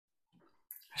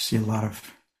see a lot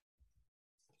of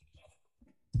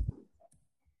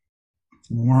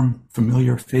warm,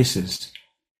 familiar faces.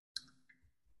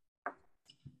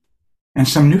 And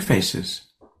some new faces.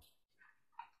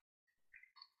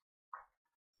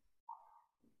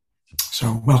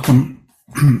 So welcome,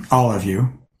 all of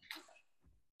you.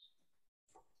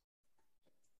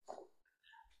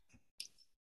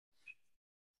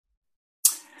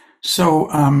 So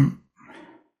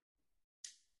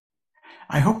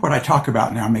I hope what I talk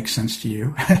about now makes sense to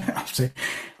you.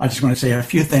 I just want to say a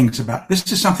few things about this.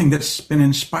 Is something that's been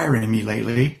inspiring me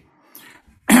lately.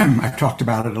 I've talked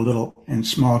about it a little in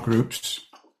small groups.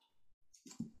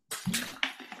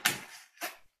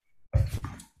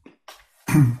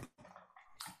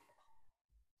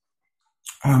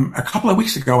 A couple of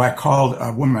weeks ago, I called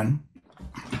a woman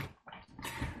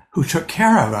who took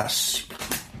care of us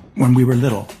when we were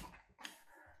little.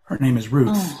 Her name is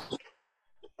Ruth. Oh.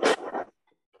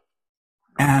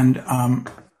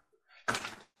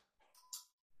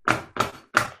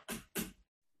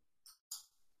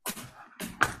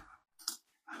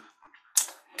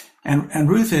 And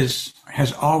Ruth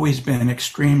has always been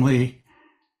extremely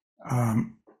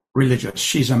religious.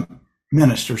 She's a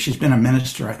minister. She's been a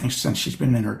minister, I think, since she's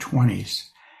been in her 20s.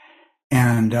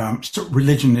 And so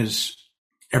religion is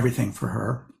everything for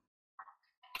her.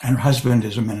 And her husband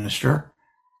is a minister.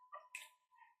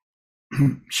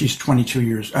 She's 92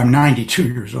 years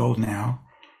old now,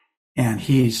 and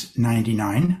he's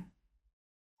 99.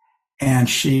 And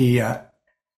she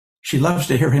loves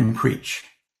to hear him preach.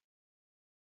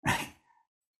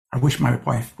 I wish my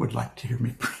wife would like to hear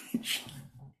me preach.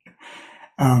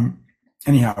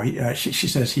 Anyhow, she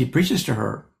says he preaches to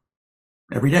her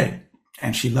every day,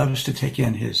 and she loves to take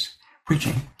in his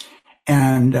preaching.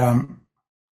 And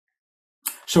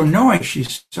so knowing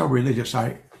she's so religious,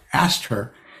 I asked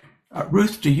her,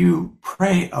 Ruth, do you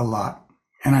pray a lot?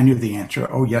 And I knew the answer.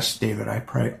 Oh, yes, David, I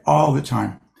pray all the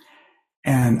time.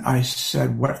 And I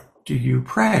said, what do you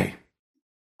pray?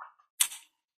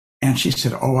 And she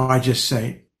said, oh, I just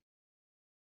say,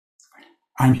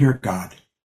 I'm here, God.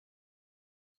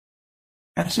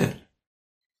 That's it.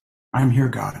 I'm here,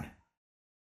 God.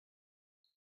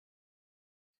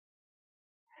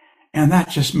 And that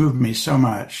just moved me so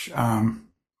much.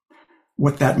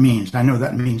 What that means. I know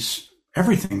that means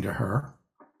everything to her.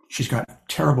 She's got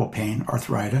terrible pain,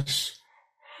 arthritis,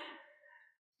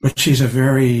 but she's a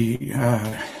very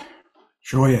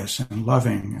joyous and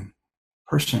loving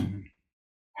person,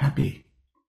 happy,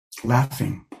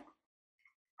 laughing.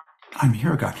 I'm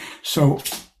here, God. So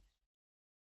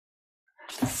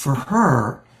for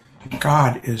her,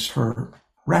 God is her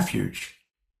refuge.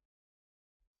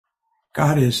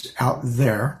 God is out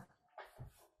there,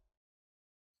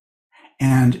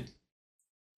 and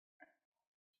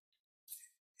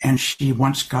she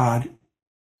wants God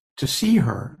to see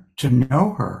her, to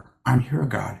know her. I'm here,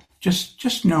 God.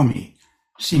 Just know me,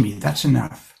 see me. That's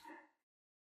enough.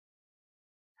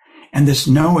 And this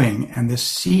knowing and this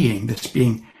seeing, this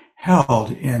being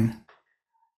held in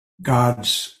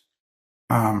God's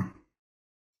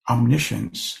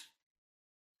omniscience,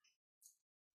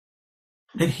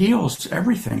 it heals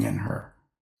everything in her.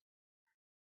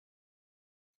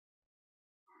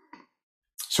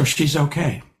 So she's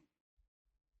okay.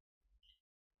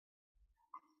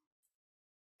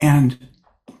 And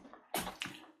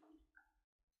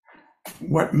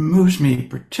what moves me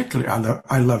particularly,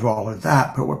 I love all of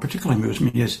that, but what particularly moves me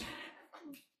is,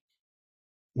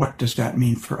 what does that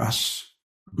mean for us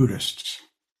Buddhists?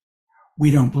 We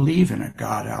don't believe in a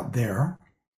God out there,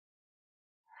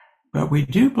 but we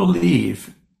do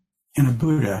believe in a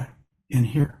Buddha in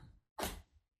here.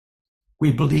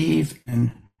 We believe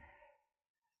in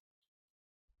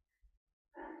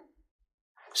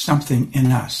something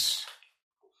in us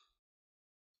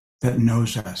that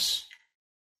knows us,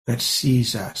 that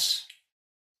sees us,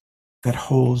 that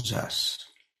holds us.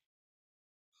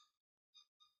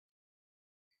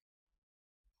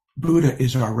 Buddha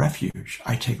is our refuge.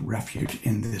 I take refuge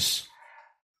in this.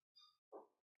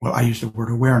 Well, I use the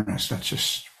word awareness. That's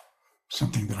just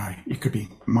something that it could be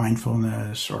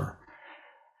mindfulness or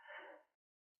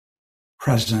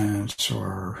presence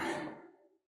or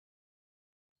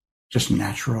just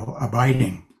natural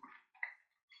abiding.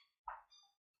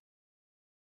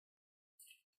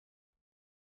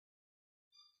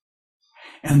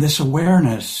 And this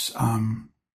awareness,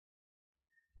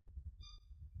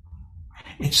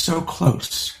 it's so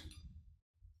close.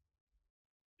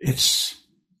 It's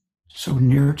so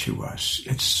near to us.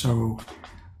 It's so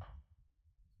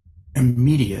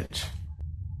immediate,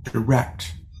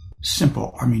 direct,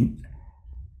 simple. I mean,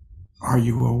 are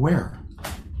you aware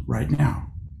right now?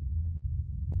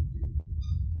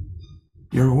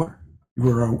 You're aware.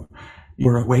 You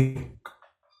were awake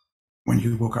when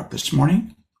you woke up this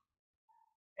morning.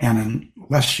 And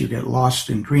unless you get lost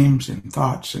in dreams and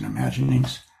thoughts and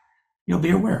imaginings, you'll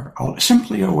be aware,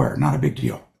 simply aware, not a big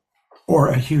deal or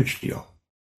a huge deal,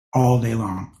 all day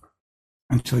long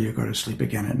until you go to sleep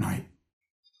again at night.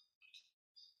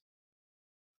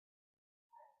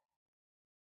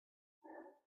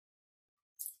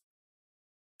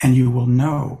 And you will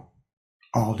know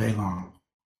all day long.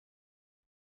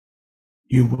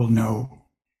 You will know,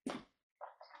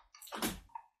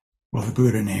 well, the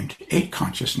Buddha named 8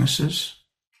 consciousnesses.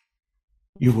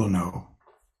 You will know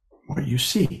what you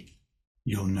see.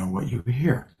 You'll know what you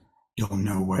hear. You'll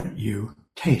know what you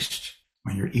taste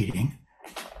when you're eating.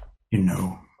 You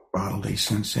know bodily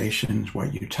sensations,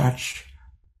 what you touch.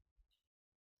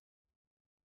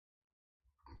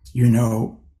 You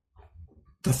know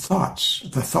the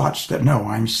thoughts that know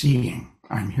I'm seeing,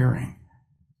 I'm hearing,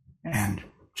 and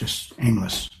just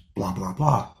aimless, blah, blah,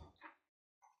 blah.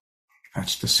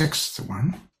 That's the 6th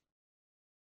one.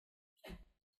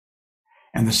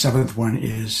 And the 7th one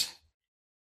is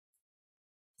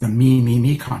the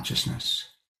me consciousness.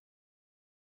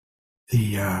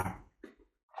 The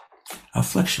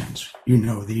afflictions. You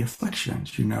know the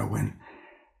afflictions. You know when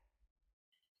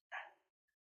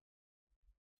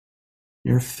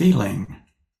you're feeling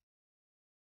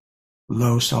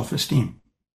low self-esteem,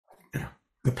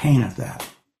 the pain of that.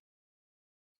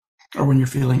 Or when you're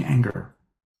feeling anger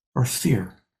or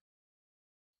fear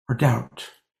or doubt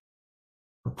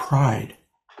or pride.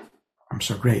 I'm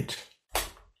so great.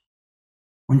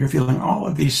 When you're feeling all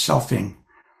of these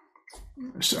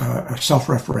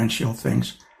self-referential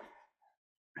things.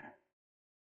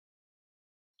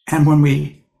 And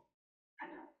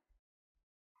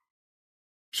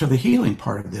so the healing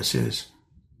part of this is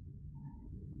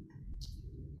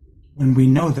when we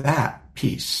know that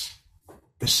piece,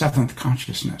 the 7th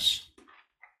consciousness,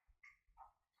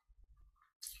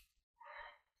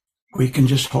 we can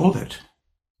just hold it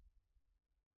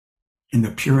in the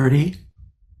purity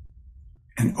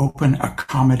and open,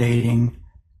 accommodating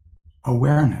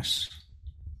awareness.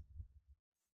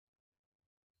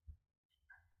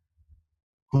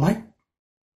 Like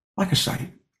a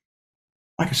sight,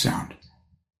 like a sound,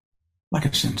 like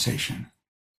a sensation,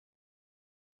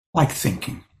 like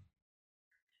thinking.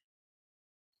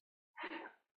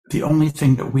 The only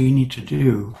thing that we need to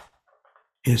do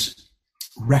is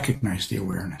recognize the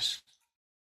awareness.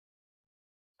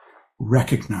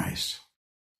 Recognize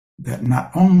that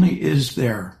not only is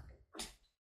there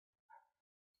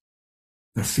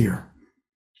the fear,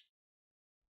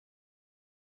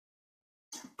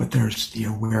 but there's the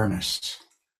awareness.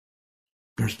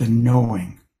 There's the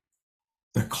knowing,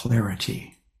 the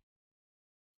clarity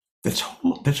that's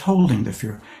holding the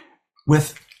fear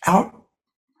without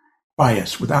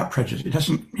bias, without prejudice. It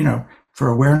doesn't, for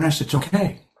awareness, it's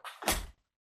okay.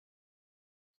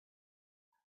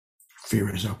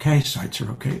 Fear is okay. Sights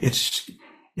are okay. It's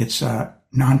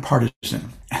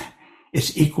nonpartisan.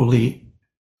 It's equally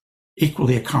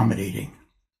accommodating,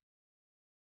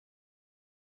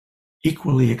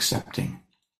 equally accepting.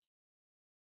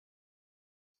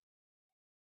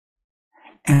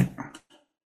 And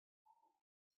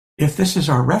if this is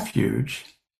our refuge,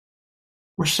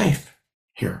 we're safe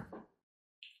here.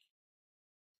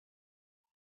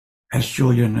 As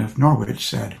Julian of Norwich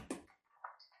said,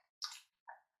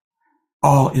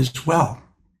 all is well,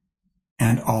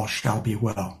 and all shall be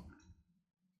well.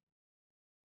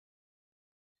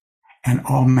 And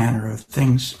all manner of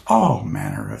things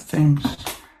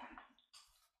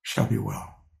shall be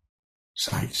well.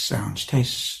 Sights, sounds,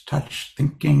 tastes, touch,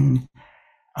 thinking,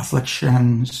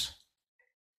 afflictions.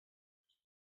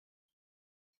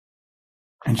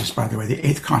 And just by the way, the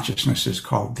 8th consciousness is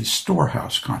called the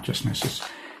storehouse consciousness.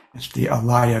 It's the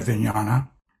alaya vijnana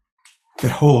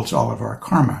that holds all of our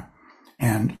karma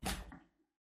and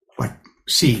like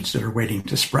seeds that are waiting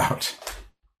to sprout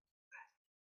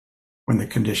when the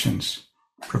conditions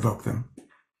provoke them.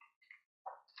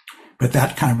 But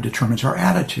that kind of determines our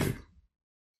attitude.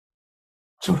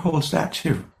 So it holds that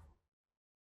too.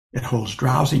 It holds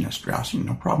drowsiness.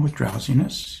 No problem with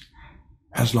drowsiness,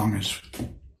 as long as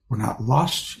we're not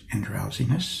lost in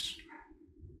drowsiness.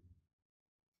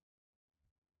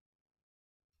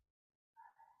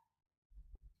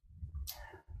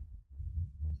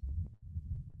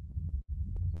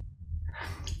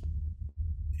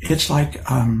 It's like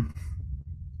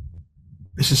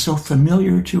this is so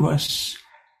familiar to us.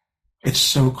 It's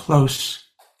so close,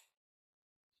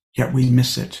 yet we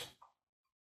miss it.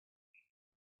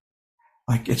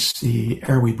 Like it's the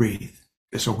air we breathe,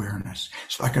 this awareness.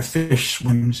 It's like a fish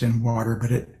swims in water,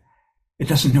 but it It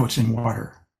doesn't know it's in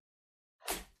water.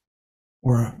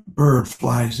 Or a bird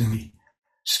flies in the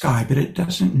sky, but it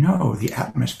doesn't know the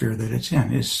atmosphere that it's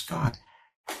in is sky.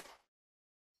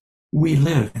 We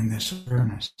live in this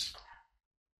awareness.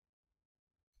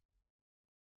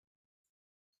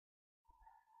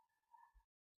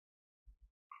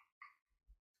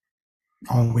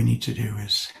 All we need to do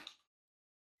is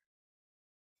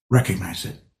recognize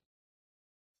it.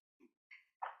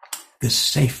 This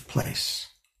safe place.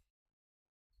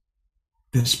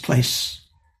 This place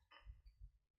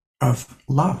of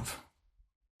love.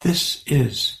 This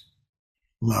is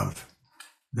love.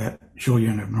 That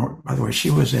Julian of North, by the way, she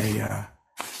was a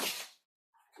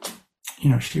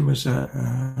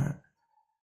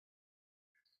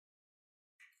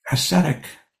ascetic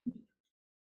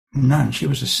nun. She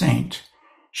was a saint.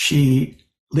 She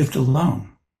lived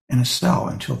alone in a cell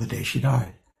until the day she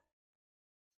died.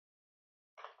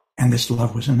 And this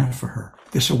love was enough for her.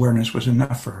 This awareness was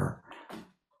enough for her.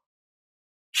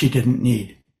 She didn't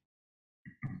need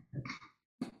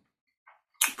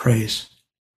praise,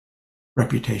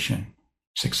 reputation,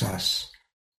 success,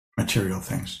 material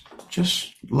things.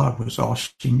 Just love was all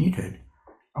she needed.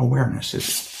 Awareness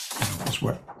is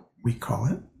what we call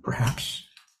it, perhaps.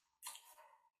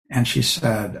 And she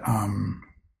said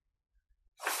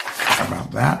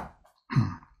about that,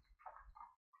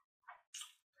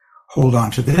 hold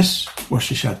on to this. Well,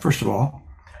 she said, first of all,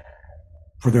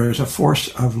 for there is a force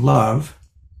of love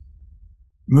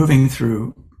moving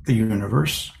through the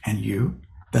universe and you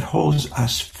that holds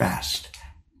us fast.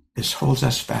 This holds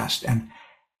us fast and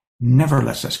never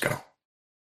lets us go.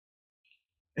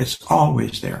 It's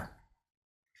always there.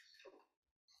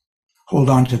 Hold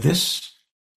on to this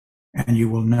and you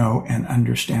will know and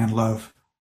understand love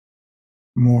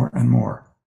more and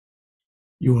more.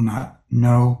 You will not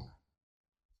know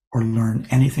or learn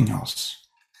anything else.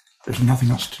 There's nothing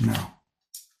else to know,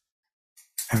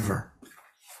 ever.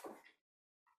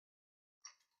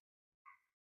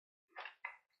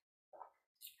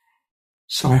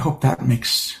 So I hope that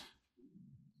makes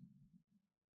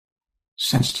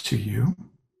sense to you.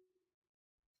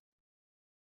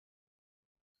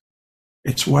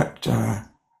 It's what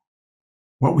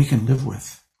we can live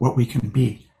with, what we can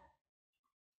be,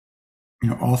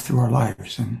 all through our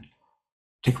lives and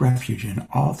take refuge in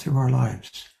all through our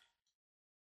lives.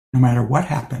 No matter what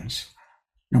happens,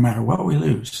 no matter what we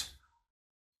lose,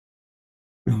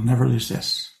 we'll never lose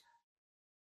this.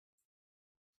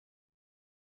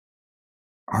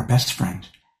 Our best friend.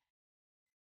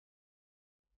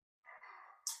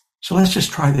 So let's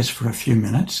just try this for a few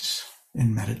minutes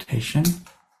in meditation.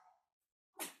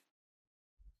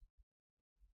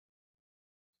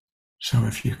 So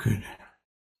if you could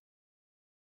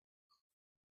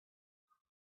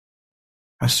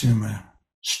assume a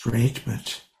straight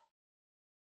but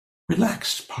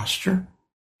relaxed posture.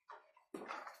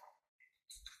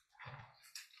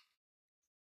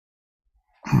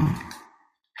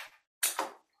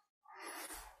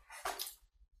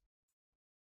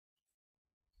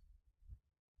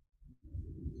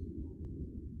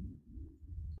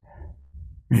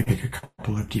 Maybe take a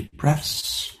couple of deep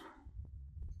breaths.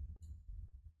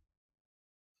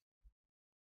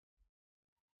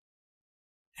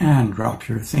 And drop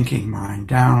your thinking mind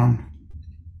down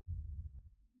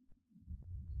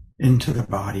into the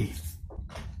body.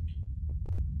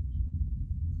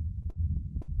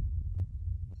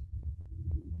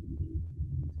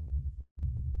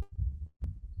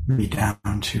 Maybe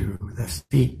down to the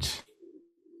feet,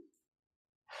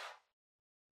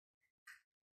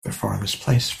 the farthest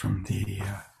place from the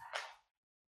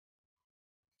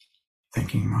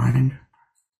thinking mind.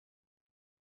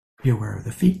 Be aware of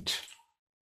the feet.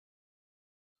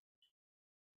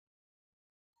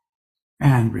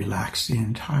 And relax the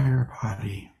entire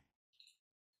body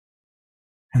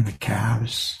and the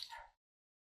calves,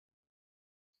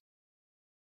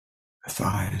 the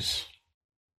thighs,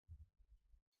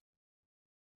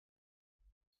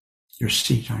 your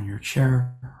seat on your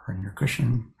chair or on your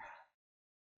cushion.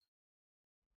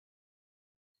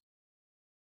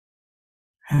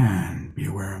 And be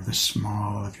aware of the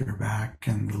small of your back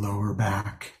and the lower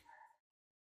back.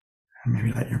 And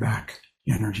maybe let your back,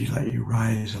 the energy let you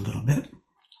rise a little bit.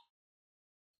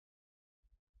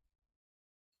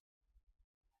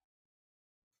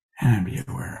 And be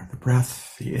aware of the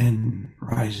breath, the in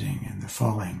rising and the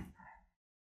falling,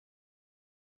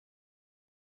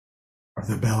 of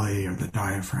the belly or the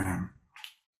diaphragm.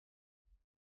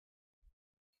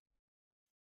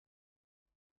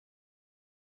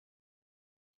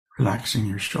 Relaxing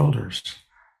your shoulders.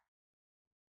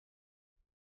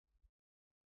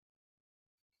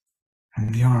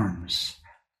 And the arms,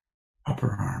 upper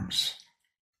arms,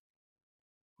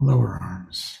 lower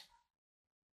arms,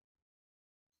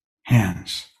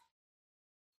 hands,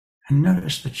 and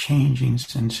notice the changing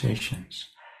sensations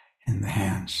in the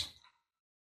hands,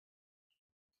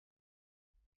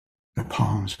 the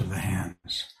palms of the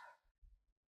hands,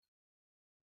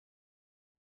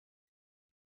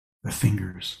 the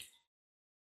fingers,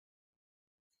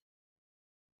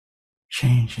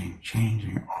 changing,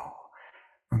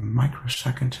 from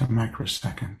microsecond to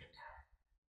microsecond.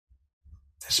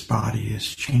 This body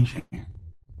is changing.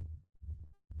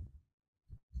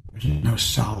 There's no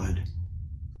solid,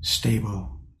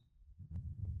 stable,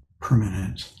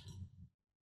 permanent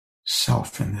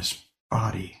self in this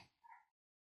body.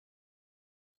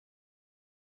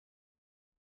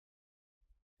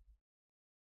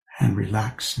 And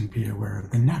relax and be aware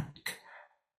of the neck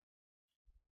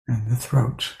and the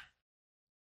throat.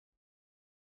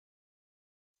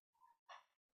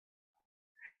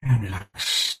 And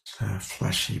relax the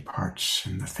fleshy parts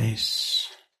in the face.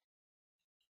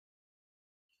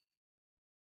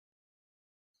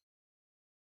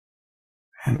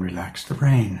 And relax the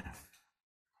brain.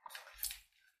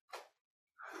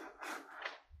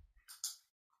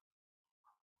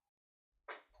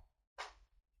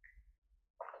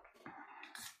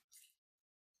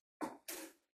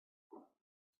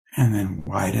 And then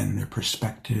widen their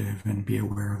perspective and be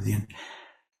aware of the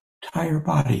entire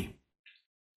body.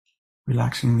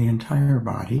 Relaxing the entire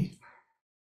body.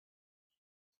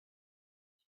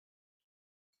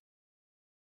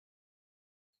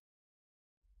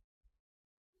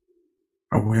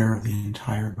 Aware of the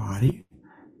entire body.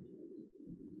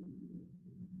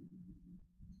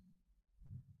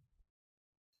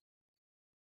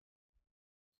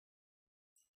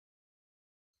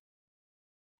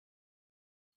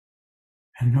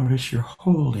 And notice you're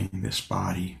holding this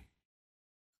body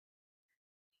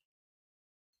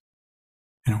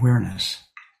in awareness.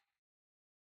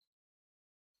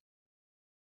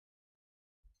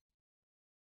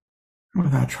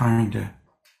 Without trying to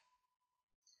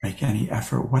make any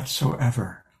effort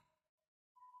whatsoever.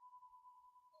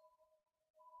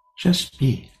 Just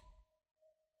be.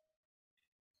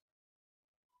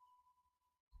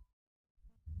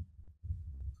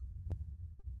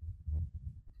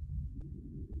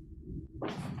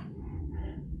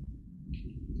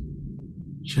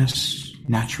 Just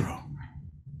natural.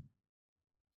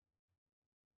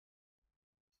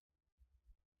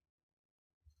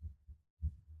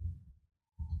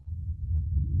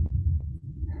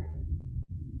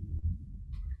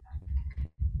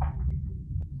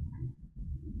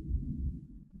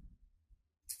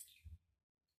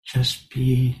 Just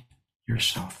be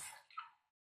yourself.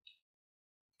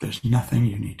 There's nothing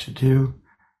you need to do.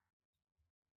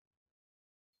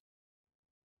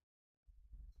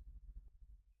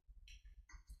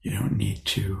 You don't need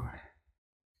to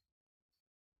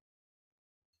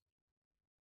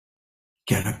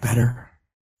get a better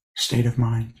state of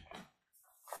mind.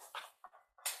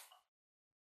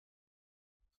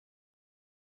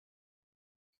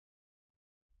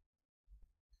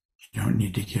 You don't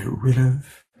need to get rid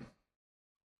of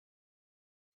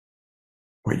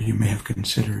what you may have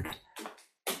considered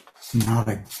not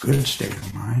a good state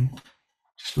of mind.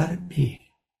 Just let it be.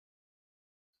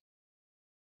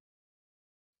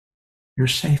 You're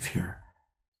safe here.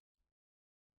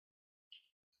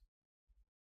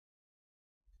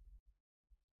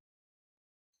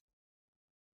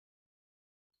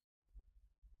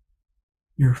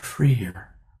 You're free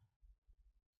here.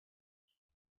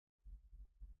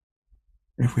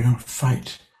 If we don't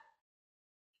fight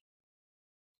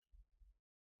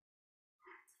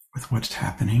with what's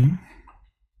happening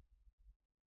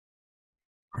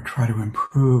or try to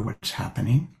improve what's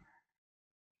happening,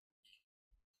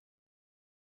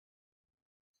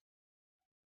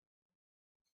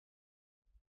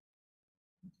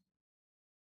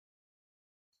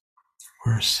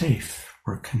 we're safe,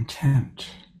 we're content,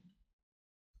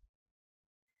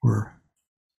 we're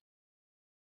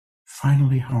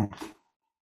finally home.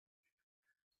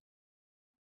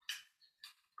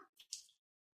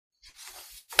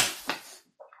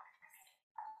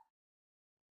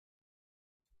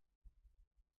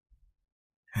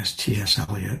 As T.S.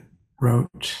 Eliot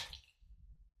wrote,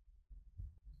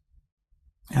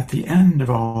 at the end of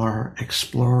all our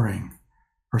exploring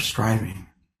or striving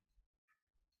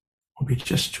will be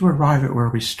just to arrive at where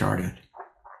we started.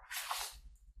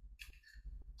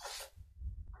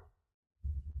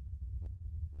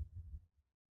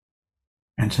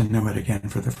 And to know it again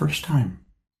for the first time.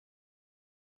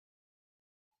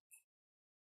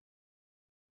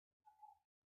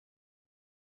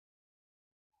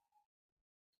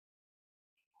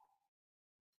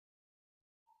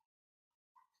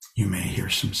 You may hear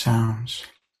some sounds.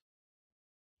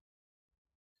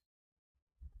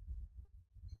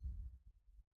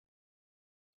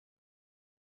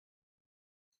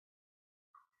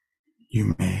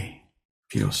 You may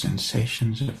feel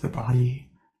sensations of the body.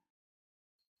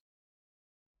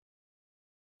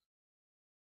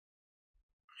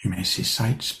 You may see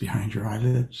sights behind your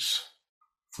eyelids,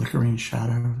 flickering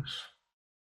shadows.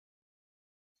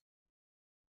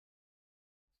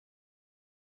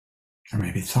 There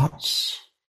may be thoughts.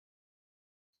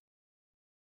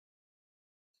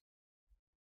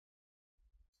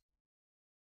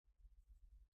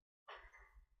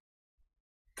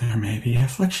 There may be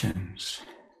afflictions.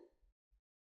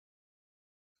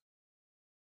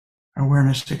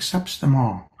 Awareness accepts them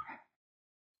all.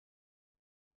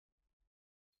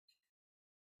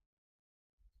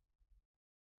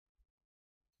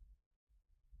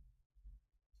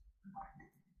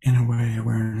 In a way,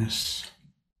 awareness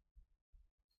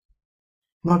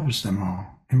loves them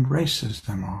all, embraces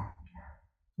them all,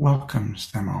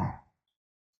 welcomes them all.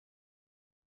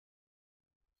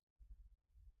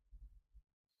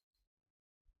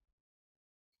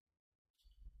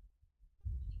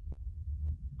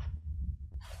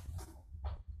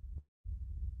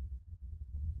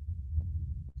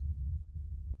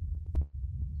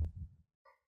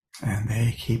 And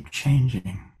they keep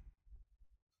changing.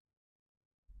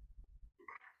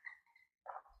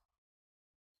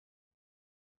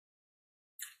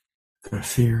 The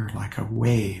fear, like a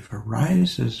wave,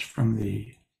 arises from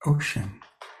the ocean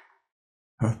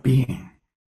of being.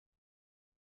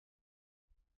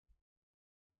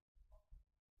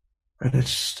 But it's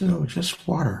still just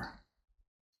water.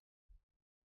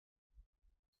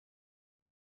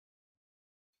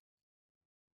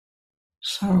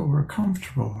 So we're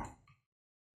comfortable.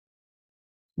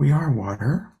 We are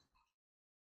water.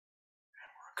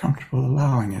 We're comfortable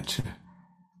allowing it to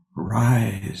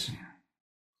rise in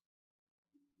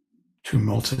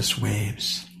tumultuous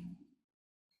waves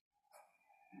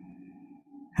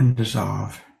and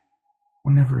dissolve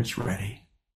whenever it's ready.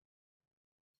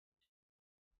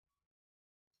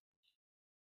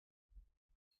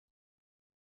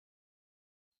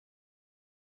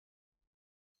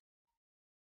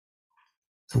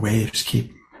 The waves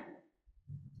keep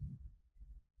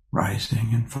rising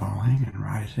and falling and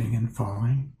rising and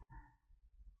falling.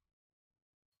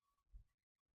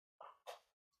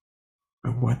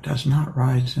 But what does not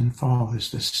rise and fall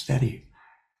is the steady,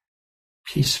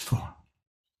 peaceful,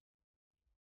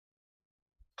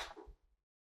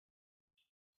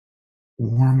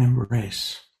 warm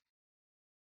embrace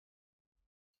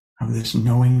of this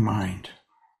knowing mind.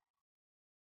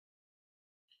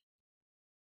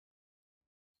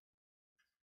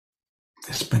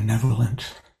 This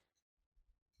benevolent,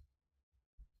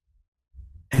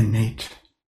 innate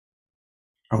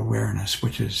awareness,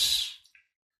 which is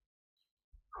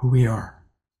who we are.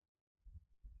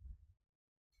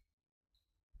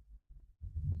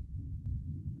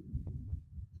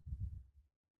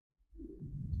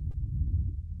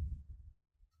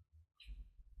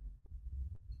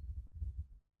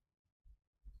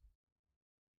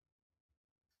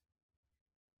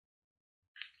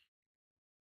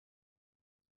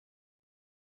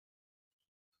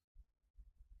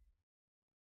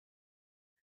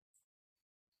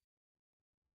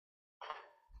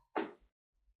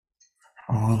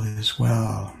 All is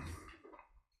well,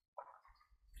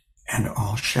 and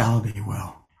all shall be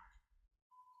well.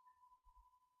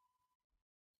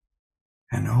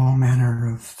 And all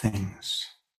manner of things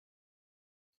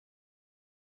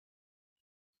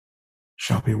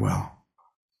shall be well.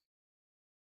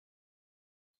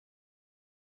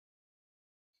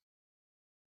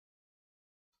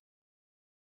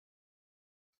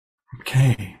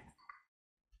 Okay.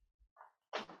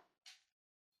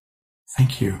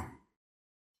 Thank you.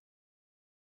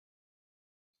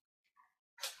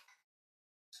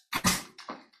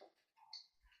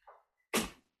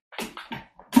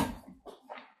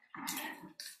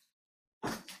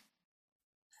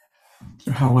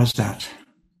 So how was that?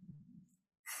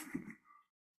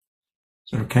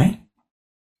 Is it okay?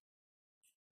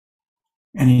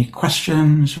 Any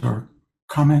questions or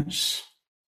comments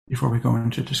before we go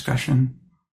into discussion?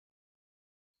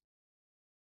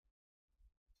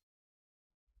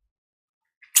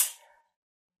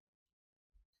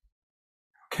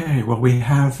 Okay, well, we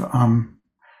have,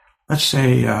 let's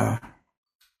say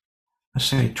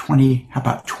 20, how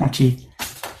about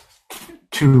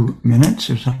 22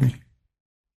 minutes or something?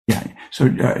 Yeah, so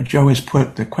Joe has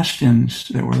put the questions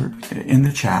that were in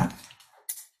the chat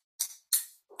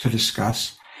to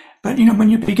discuss. But, when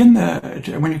you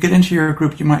get into your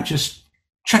group, you might just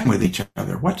check with each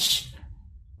other. What's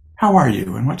how are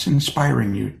you and what's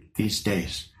inspiring you these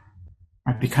days?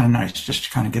 Might be kind of nice just to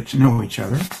kind of get to know each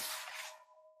other.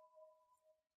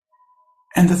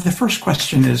 And the first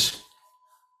question is,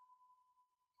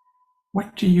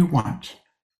 what do you want?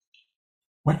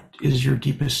 What is your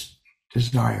deepest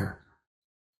desire?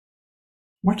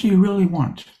 What do you really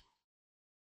want?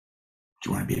 Do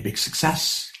you want to be a big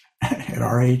success at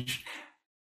our age?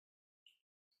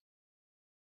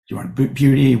 Do you want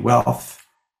beauty, wealth,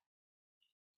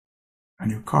 a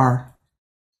new car?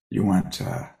 Do you want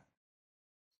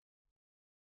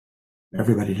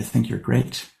everybody to think you're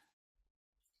great?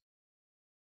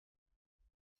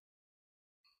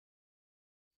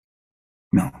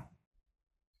 No.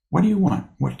 What do you want?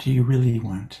 What do you really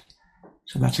want?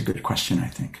 So that's a good question, I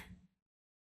think.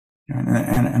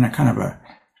 And a kind of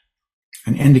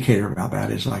an indicator about that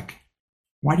is like,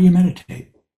 why do you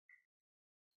meditate?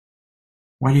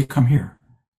 Why do you come here?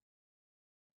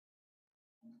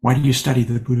 Why do you study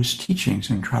the Buddhist teachings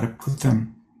and try to put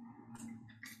them,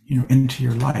 into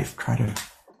your life? Try to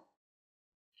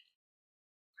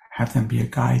have them be a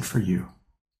guide for you.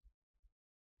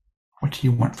 What do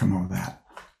you want from all that?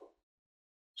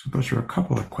 So those are a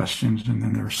couple of questions, and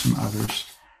then there are some others.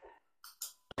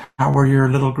 How were your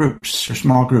little groups, your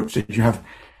small groups? Did you have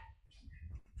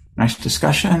nice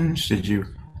discussions? Did you,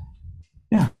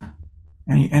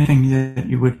 anything that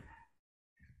you would,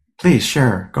 please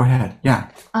share, go ahead, yeah.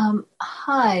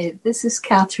 Hi, this is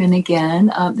Catherine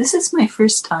again. This is my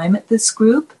first time at this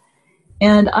group,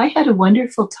 and I had a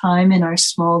wonderful time in our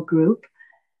small group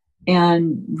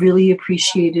and really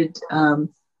appreciated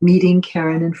meeting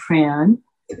Karen and Fran.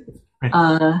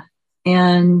 Right.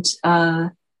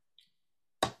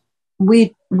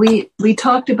 We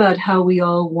talked about how we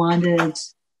all wanted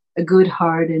a good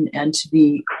heart and to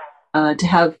be to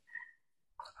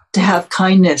have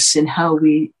kindness in how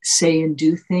we say and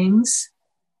do things.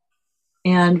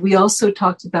 And we also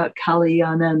talked about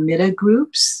Kalyana Mitta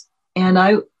groups. And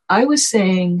I was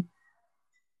saying,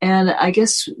 and I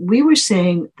guess we were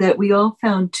saying that we all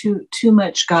found too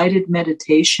much guided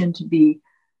meditation to be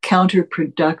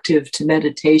counterproductive to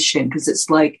meditation, because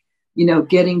it's like,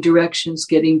 getting directions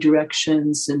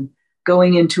and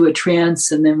going into a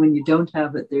trance. And then when you don't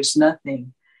have it, there's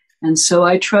nothing. And so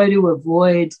I try to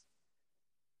avoid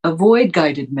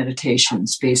guided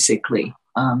meditations, basically.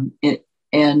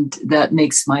 And that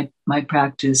makes my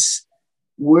practice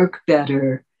work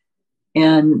better.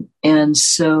 And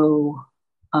so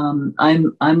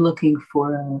I'm looking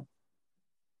for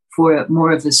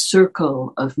more of a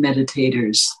circle of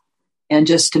meditators. And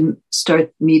just to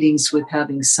start meetings with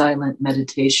having silent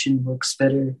meditation works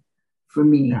better for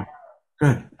me. Yeah.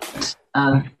 Good.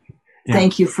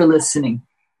 Thank you for listening.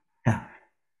 Yeah.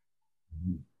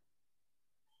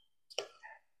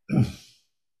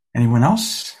 Anyone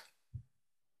else?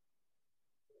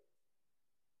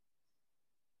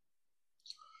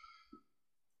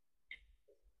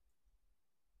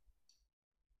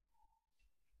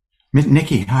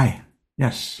 Nikki, hi.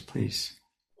 Yes, please.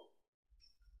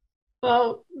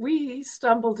 Well, we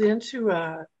stumbled into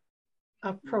a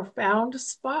profound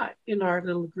spot in our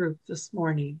little group this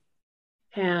morning.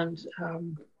 And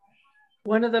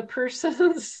one of the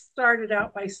persons started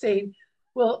out by saying,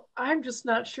 well, I'm just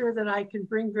not sure that I can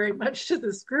bring very much to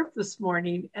this group this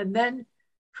morning, and then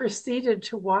proceeded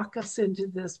to walk us into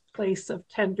this place of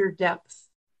tender depth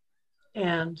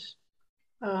and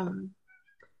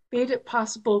made it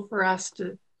possible for us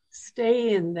to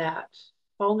stay in that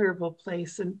vulnerable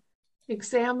place and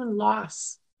examine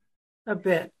loss a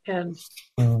bit. And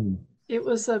it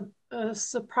was a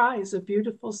surprise, a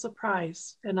beautiful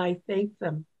surprise. And I thank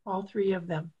them, all three of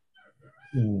them.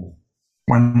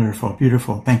 Wonderful,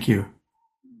 beautiful. Thank you.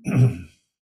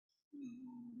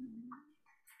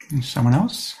 Someone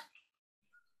else?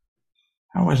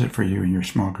 How was it for you in your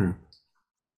small group?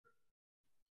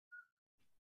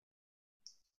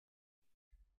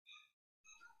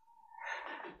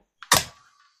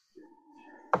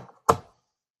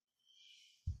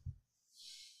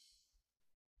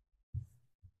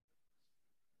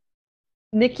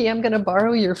 Nikki, I'm going to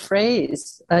borrow your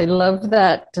phrase. I love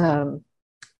that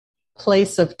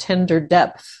place of tender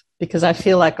depth, because I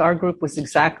feel like our group was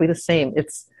exactly the same.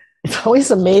 It's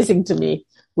always amazing to me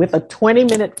with a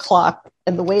 20-minute clock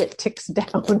and the way it ticks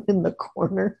down in the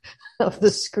corner of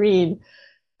the screen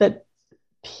that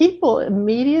people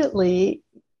immediately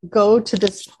go to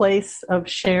this place of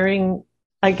sharing,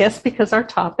 I guess because our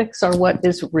topics are what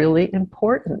is really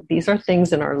important. These are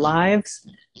things in our lives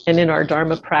and in our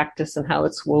Dharma practice and how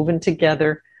it's woven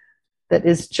together that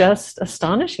is just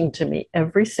astonishing to me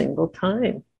every single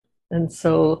time. And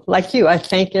so, like you, I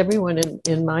thank everyone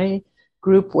in my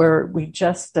group where we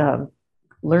just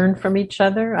learn from each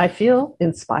other. I feel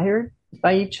inspired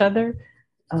by each other,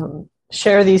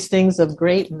 share these things of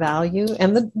great value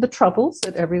and the troubles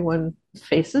that everyone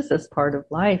faces as part of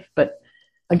life. But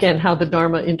again, how the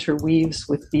Dharma interweaves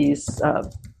with these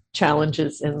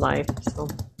challenges in life. So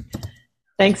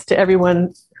thanks to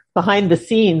everyone behind the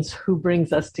scenes who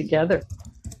brings us together.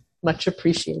 Much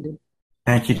appreciated.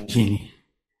 Thank you, Jeannie.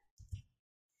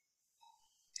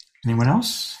 Anyone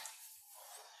else?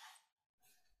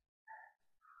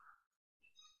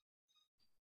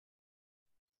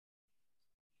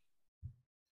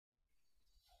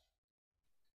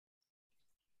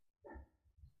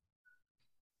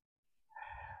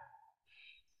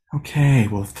 Okay,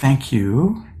 well, thank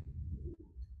you.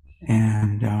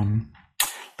 And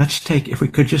if we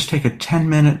could just take a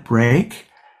 10-minute break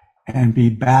and be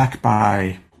back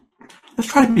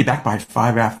let's try to be back by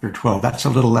 5 after 12. That's a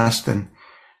little less than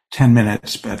 10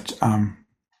 minutes, but,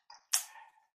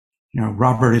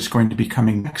 Robert is going to be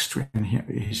coming next, and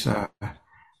he's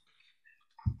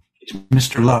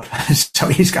Mr. Love. So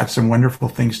he's got some wonderful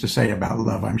things to say about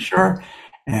love, I'm sure.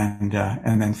 And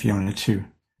then Fiona too.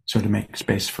 So to make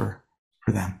space for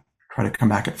them. Try to come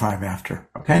back at 5 after.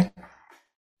 Okay?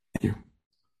 Thank you.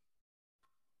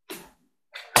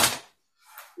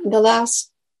 The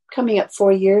last coming up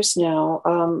 4 years now,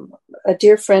 a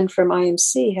dear friend from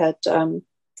IMC had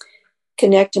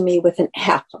connected me with an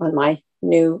app on my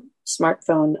new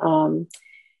smartphone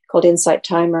called Insight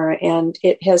Timer, and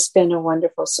it has been a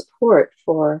wonderful support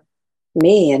for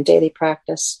me in daily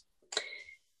practice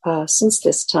since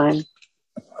this time.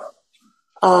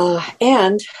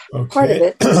 And okay. Part of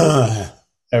it...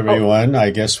 Everyone,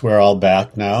 I guess we're all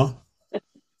back now.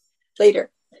 Later.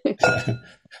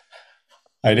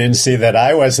 I didn't see that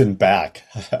I wasn't back.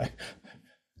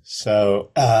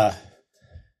 So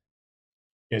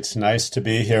it's nice to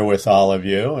be here with all of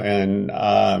you. And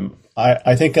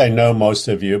I think I know most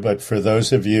of you, but for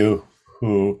those of you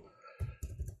who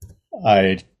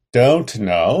I don't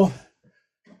know,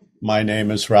 my name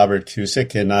is Robert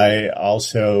Cusick, and I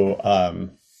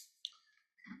also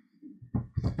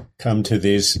come to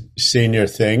these senior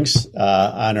things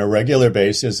on a regular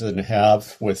basis and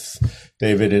have with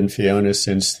David and Fiona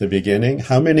since the beginning.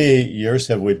 How many years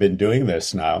have we been doing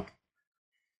this now?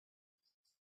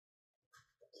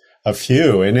 A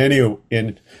few. In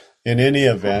any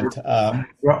event.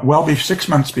 Well, 6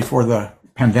 months before the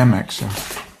pandemic. So.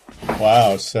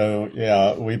 Wow. So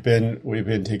yeah, we've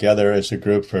been together as a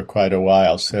group for quite a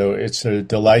while. So it's a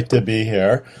delight to be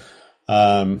here.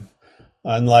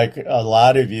 Unlike a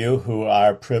lot of you who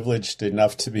are privileged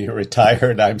enough to be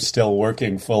retired, I'm still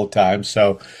working full time.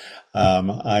 So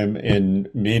I'm in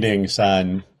meetings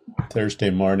on Thursday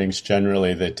mornings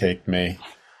generally that take me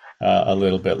a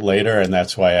little bit later, and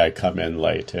that's why I come in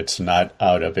late. It's not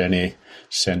out of any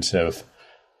sense of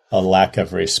a lack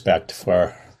of respect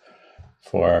for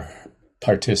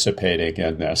participating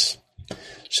in this.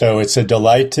 So it's a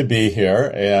delight to be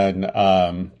here, and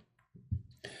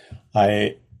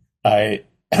I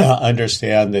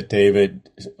understand that David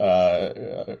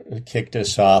kicked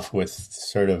us off with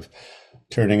sort of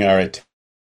turning our attention.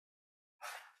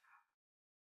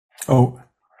 Oh,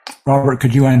 Robert,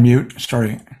 could you unmute?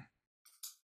 Sorry.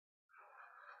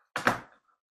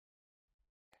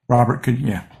 Robert,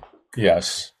 yeah.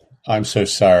 Yes, I'm so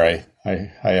sorry. I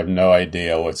have no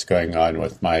idea what's going on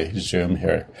with my Zoom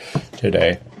here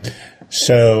today.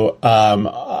 So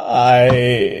what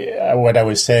I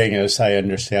was saying is I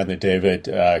understand that David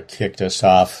kicked us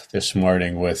off this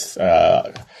morning with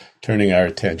turning our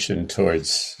attention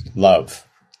towards love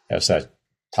as a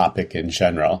topic in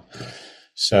general.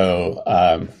 So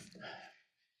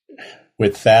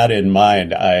with that in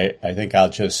mind, I think I'll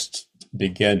just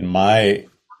begin my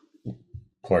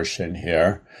portion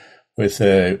here with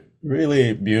a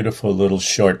really beautiful little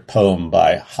short poem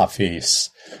by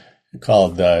Hafiz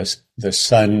called The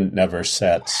Sun Never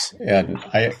Sets. And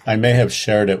I may have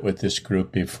shared it with this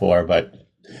group before, but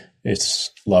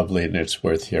it's lovely and it's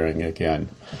worth hearing again.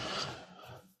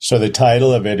 So the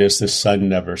title of it is The Sun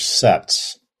Never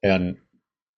Sets. And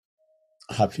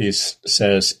Hafiz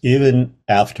says, even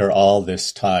after all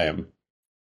this time,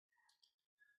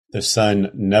 the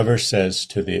sun never says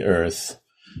to the earth,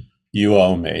 you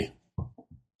owe me.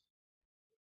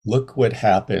 Look what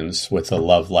happens with a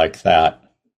love like that.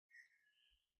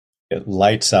 It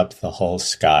lights up the whole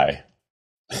sky.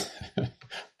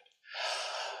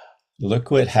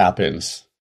 Look what happens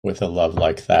with a love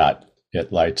like that.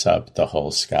 It lights up the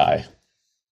whole sky.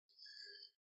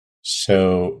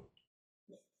 So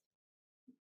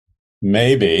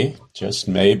maybe, just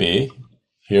maybe,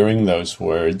 hearing those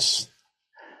words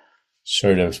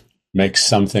sort of makes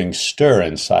something stir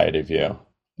inside of you.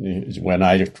 When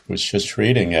I was just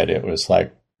reading it, it was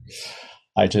like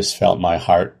I just felt my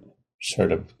heart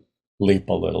sort of leap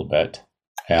a little bit.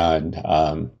 And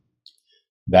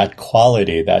that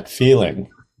quality, that feeling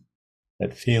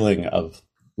of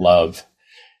love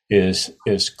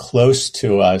is close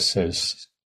to us as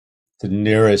the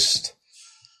nearest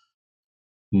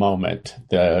moment,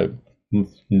 the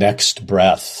next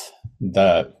breath,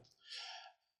 the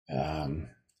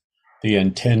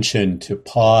intention to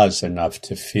pause enough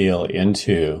to feel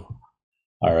into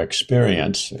our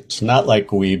experience. It's not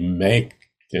like we make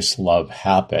this love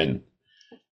happen.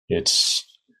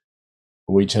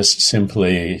 We just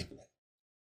simply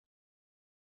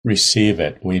receive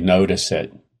it. We notice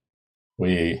it.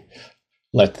 We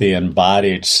let the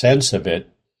embodied sense of it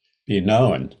be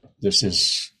known.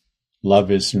 Love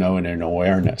is known in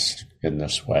awareness in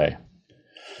this way.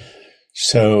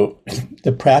 So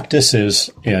the practices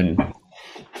in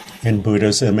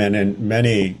Buddhism and in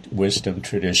many wisdom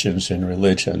traditions and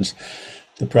religions,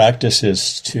 the practice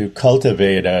is to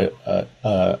cultivate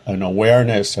an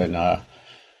awareness and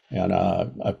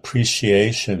an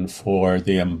appreciation for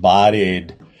the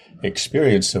embodied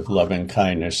experience of loving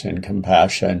kindness and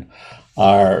compassion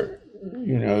are,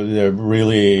 they're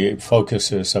really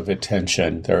focuses of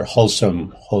attention. They're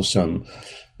wholesome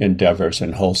endeavors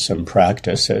and wholesome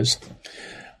practices.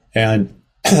 And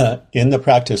in the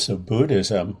practice of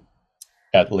Buddhism,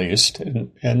 at least,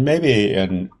 and maybe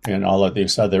in all of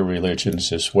these other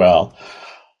religions as well,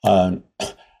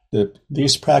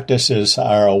 these practices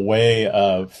are a way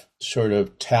of sort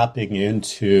of tapping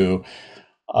into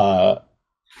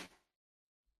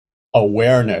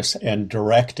awareness and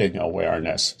directing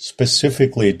awareness,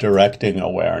 specifically directing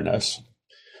awareness.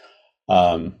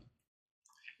 And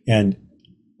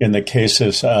in the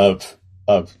cases of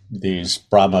these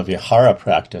Brahma Vihara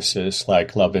practices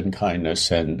like love and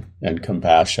kindness and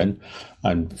compassion,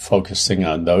 I'm focusing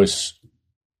on those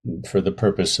for the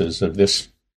purposes of this,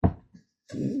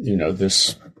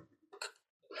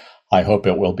 I hope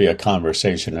it will be a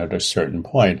conversation at a certain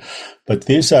point. But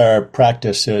these are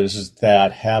practices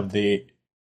that have an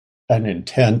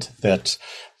intent that's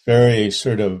very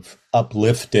sort of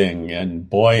uplifting and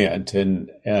buoyant,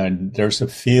 and there's a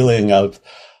feeling of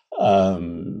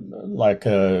like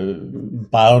a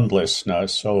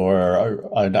boundlessness or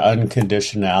an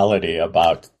unconditionality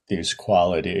about these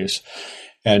qualities.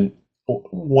 And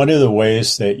one of the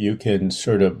ways that you can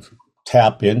sort of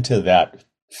tap into that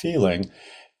feeling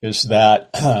is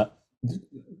that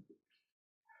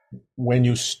when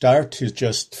you start to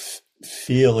just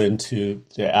feel into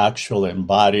the actual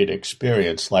embodied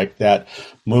experience, like that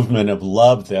movement of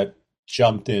love that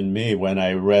jumped in me when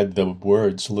I read the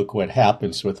words, "Look what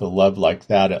happens with a love like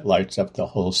that, it lights up the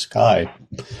whole sky."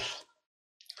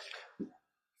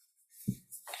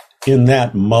 In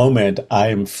that moment, I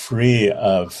am free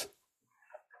of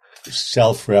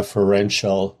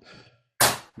self-referential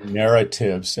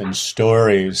narratives and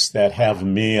stories that have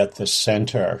me at the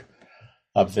center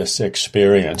of this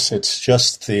experience. It's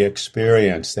just the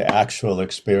experience, the actual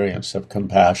experience of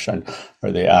compassion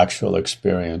or the actual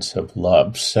experience of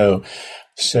love. So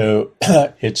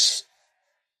this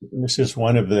is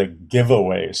one of the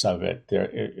giveaways of it.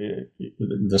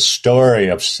 The story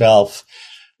of self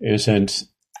isn't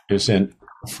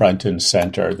front and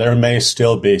center. There may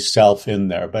still be self in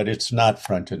there, but it's not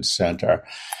front and center.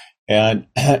 And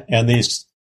these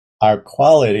are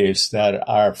qualities that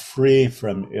are free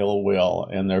from ill will,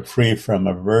 and they're free from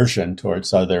aversion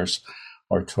towards others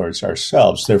or towards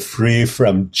ourselves. They're free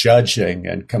from judging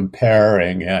and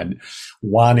comparing and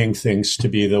wanting things to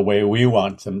be the way we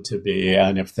want them to be.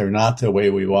 And if they're not the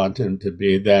way we want them to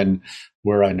be, then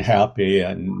we're unhappy.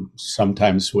 And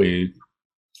sometimes we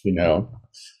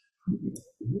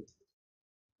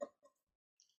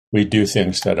do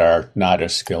things that are not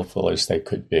as skillful as they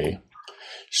could be.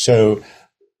 So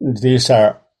these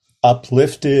are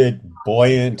uplifted,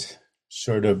 buoyant,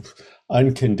 sort of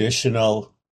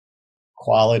unconditional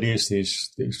qualities.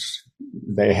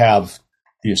 They have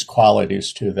these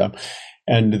qualities to them,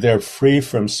 and they're free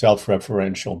from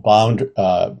self-referential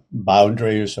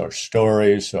boundaries or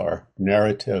stories or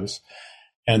narratives,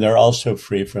 and they're also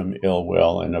free from ill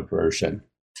will and aversion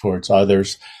towards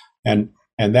others, and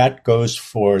that goes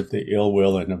for the ill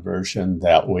will and aversion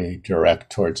that we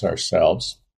direct towards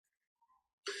ourselves.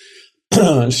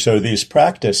 So these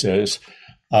practices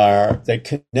they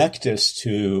connect us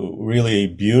to really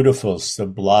beautiful,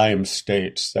 sublime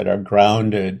states that are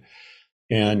grounded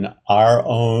in our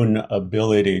own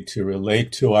ability to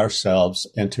relate to ourselves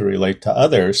and to relate to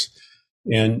others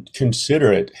in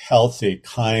considerate, healthy,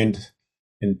 kind,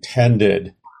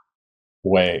 intended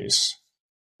ways,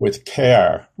 with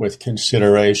care, with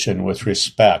consideration, with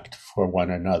respect for one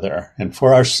another and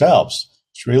for ourselves.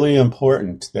 It's really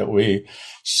important that we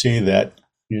see that,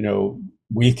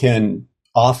 we can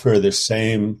offer the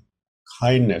same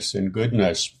kindness and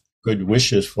goodness, good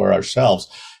wishes for ourselves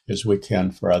as we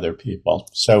can for other people.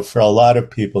 So for a lot of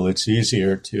people, it's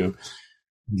easier to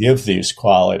give these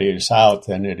qualities out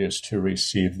than it is to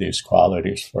receive these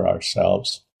qualities for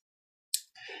ourselves.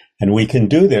 And we can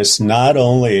do this not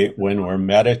only when we're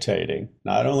meditating,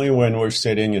 not only when we're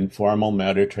sitting in formal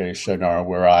meditation or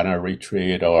we're on a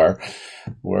retreat or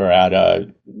we're at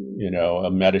a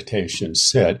meditation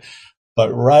sit,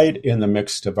 but right in the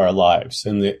midst of our lives,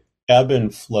 in the ebb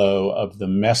and flow of the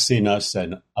messiness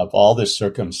and of all the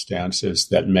circumstances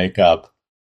that make up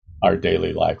our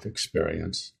daily life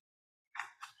experience.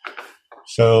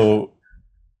 So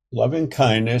loving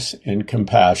kindness and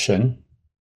compassion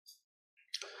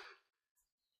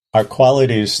are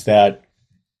qualities that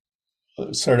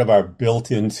sort of are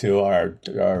built into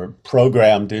are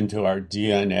programmed into our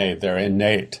DNA. They're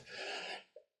innate.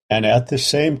 And at the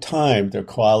same time, they're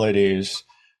qualities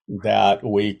that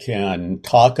we can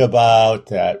talk about,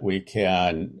 that we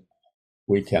can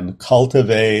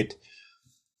cultivate.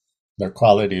 They're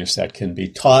qualities that can be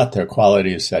taught. They're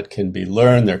qualities that can be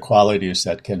learned. They're qualities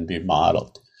that can be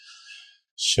modeled.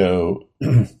 So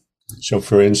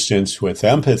for instance, with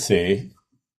empathy,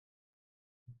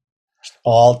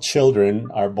 all children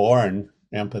are born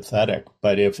empathetic,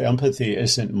 but if empathy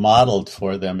isn't modeled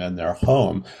for them in their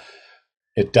home,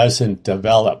 it doesn't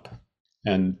develop,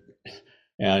 and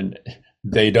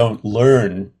they don't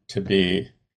learn to be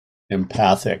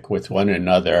empathic with one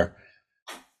another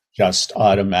just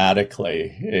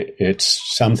automatically. It's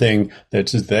something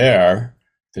that's there,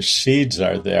 the seeds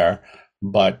are there,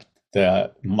 but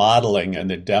the modeling and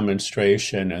the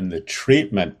demonstration and the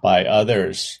treatment by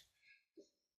others,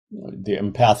 the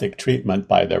empathic treatment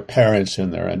by their parents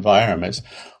and their environments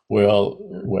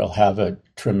will have a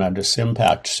tremendous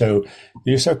impact. So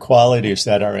these are qualities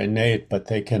that are innate, but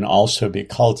they can also be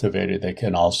cultivated. They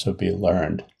can also be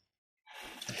learned.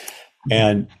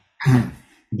 And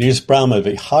these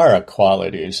Brahma-vihara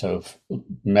qualities of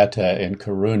metta and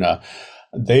karuna,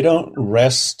 they don't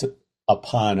rest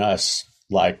upon us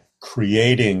like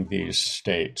creating these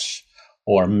states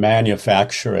or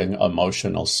manufacturing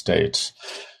emotional states.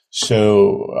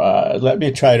 So let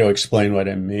me try to explain what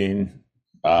I mean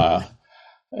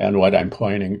and what I'm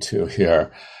pointing to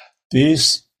here.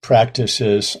 These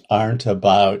practices aren't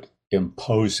about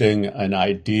imposing an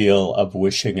ideal of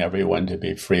wishing everyone to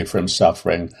be free from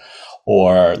suffering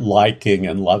or liking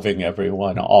and loving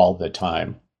everyone all the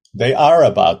time. They are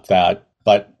about that,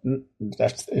 but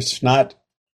that's not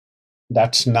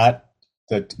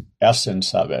the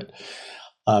essence of it.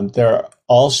 There are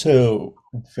also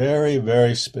very,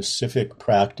 very specific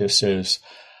practices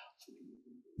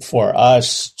for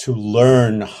us to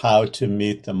learn how to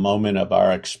meet the moment of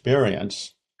our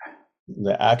experience,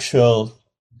 the actual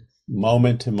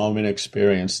moment-to-moment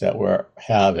experience that we're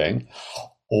having,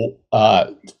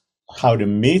 how to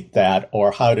meet that,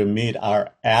 or how to meet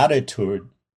our attitude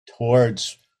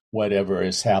towards whatever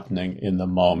is happening in the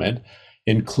moment,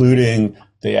 including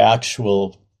the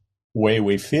actual way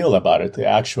we feel about it, the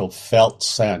actual felt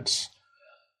sense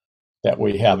that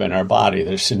we have in our body,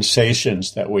 the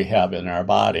sensations that we have in our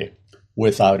body,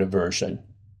 without aversion,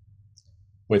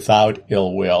 without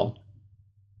ill will.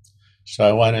 So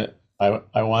I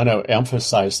want to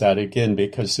emphasize that again,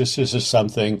 because this is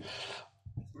something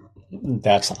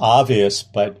that's obvious,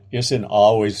 but isn't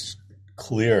always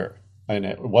clear. And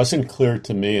it wasn't clear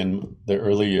to me in the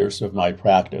early years of my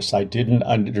practice. I didn't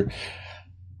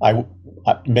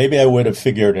maybe I would have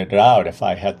figured it out if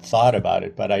I had thought about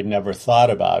it, but I never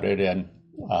thought about it, and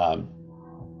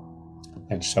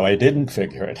so I didn't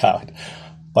figure it out.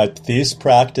 But these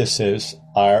practices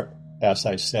are, as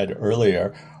I said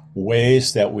earlier,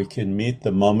 ways that we can meet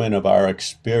the moment of our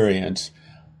experience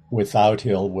without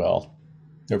ill will.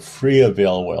 They're free of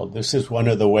ill will. This is one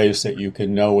of the ways that you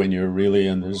can know when you're really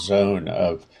in the zone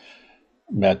of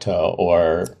metta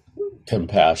or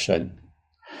compassion.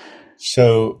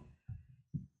 So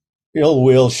ill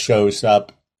will shows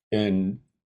up in,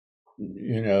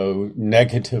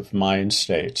 negative mind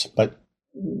states, but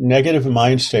negative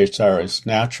mind states are as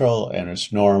natural and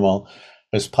as normal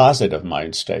as positive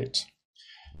mind states.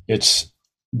 It's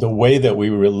the way that we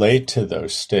relate to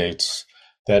those states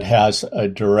that has a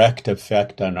direct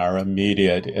effect on our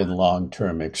immediate and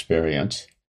long-term experience.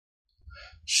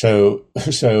 So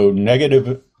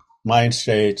negative mind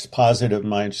states, positive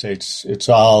mind states, it's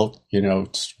all,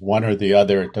 it's one or the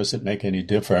other. It doesn't make any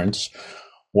difference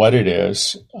what it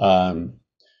is.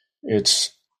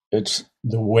 It's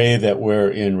the way that we're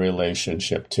in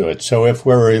relationship to it. So if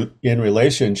we're in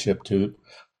relationship to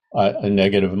a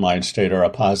negative mind state or a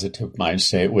positive mind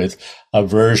state with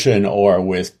aversion or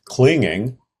with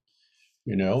clinging,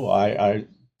 I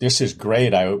this is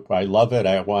great. I love it.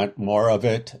 I want more of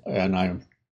it, and I'm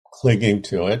clinging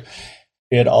to it.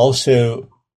 It also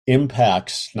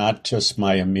impacts not just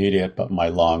my immediate, but my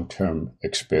long-term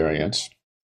experience.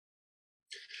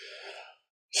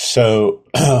 So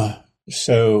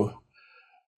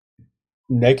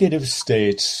negative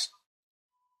states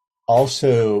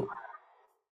also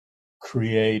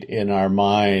create in our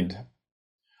mind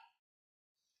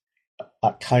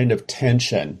a kind of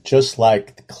tension, just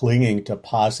like clinging to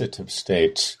positive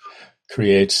states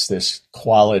creates this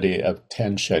quality of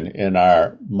tension in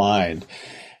our mind.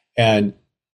 And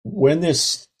when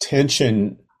this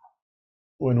tension,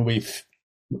 when we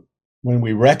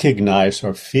recognize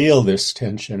or feel this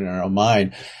tension in our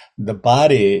mind, the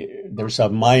body, there's a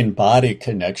mind-body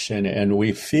connection, and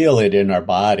we feel it in our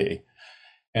body.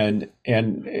 And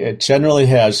it generally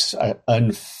has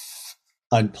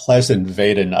unpleasant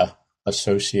Vedana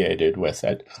associated with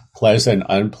it. Pleasant,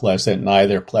 unpleasant,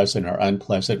 neither pleasant or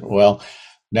unpleasant. Well,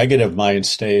 negative mind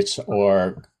states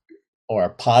or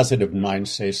positive mind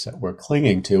states that we're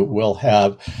clinging to will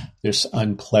have this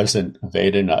unpleasant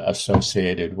Vedana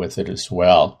associated with it as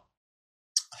well.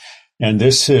 And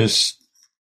this is,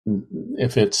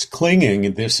 if it's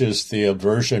clinging, this is the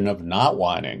aversion of not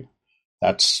wanting.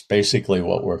 That's basically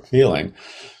what we're feeling.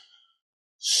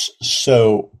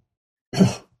 So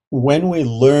when we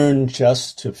learn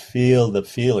just to feel the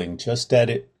feeling, just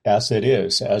as it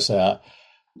is, as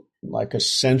like a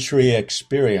sensory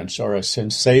experience or a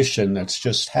sensation that's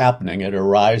just happening, it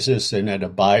arises and it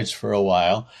abides for a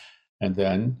while, and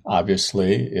then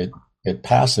obviously it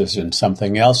passes and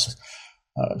something else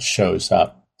shows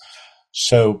up.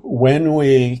 So when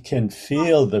we can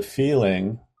feel the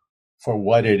feeling for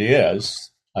what it is,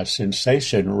 a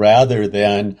sensation, rather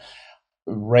than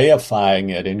reifying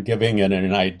it and giving it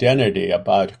an identity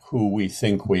about who we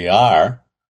think we are,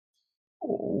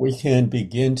 we can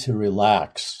begin to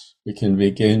relax. We can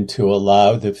begin to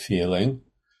allow the feeling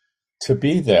to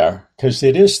be there, because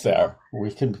it is there.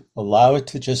 We can allow it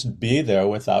to just be there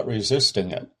without resisting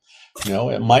it.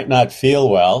 It might not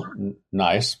feel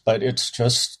nice, but it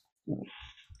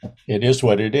is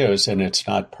what it is, and it's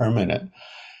not permanent.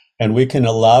 And we can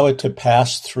allow it to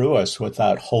pass through us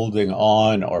without holding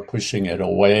on or pushing it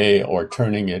away or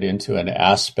turning it into an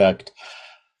aspect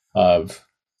of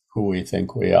who we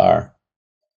think we are.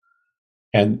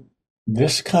 And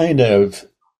this kind of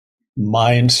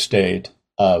mind state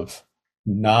of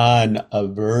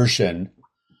non-aversion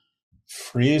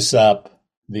frees up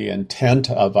the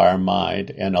intent of our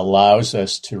mind and allows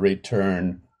us to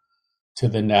return to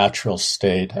the natural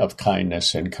state of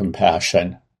kindness and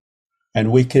compassion. And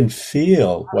we can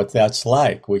feel what that's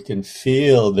like. We can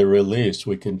feel the release.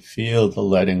 We can feel the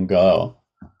letting go.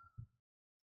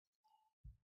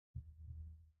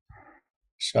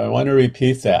 So I want to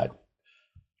repeat that.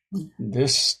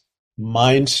 This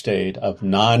mind state of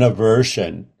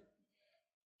non-aversion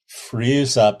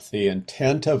frees up the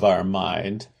intent of our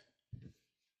mind,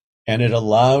 and it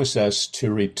allows us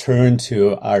to return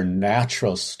to our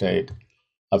natural state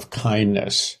of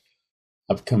kindness,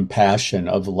 of compassion,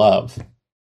 of love.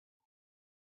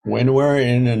 When we're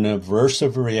in an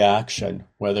aversive reaction,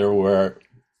 whether we're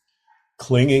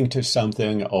clinging to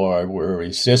something or we're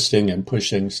resisting and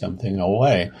pushing something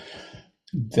away,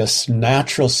 this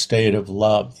natural state of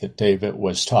love that David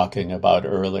was talking about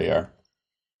earlier,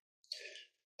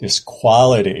 this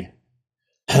quality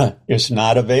is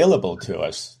not available to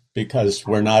us because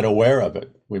we're not aware of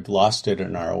it. We've lost it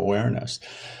in our awareness.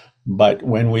 But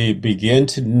when we begin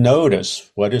to notice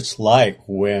what it's like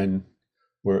when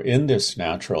we're in this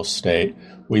natural state,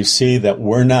 we see that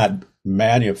we're not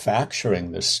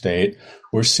manufacturing the state.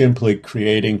 We're simply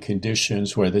creating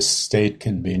conditions where this state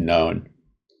can be known.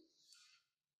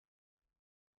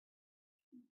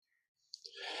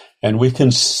 And we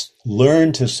can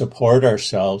learn to support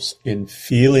ourselves in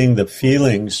feeling the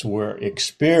feelings we're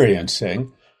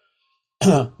experiencing,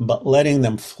 but letting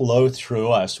them flow through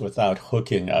us without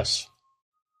hooking us.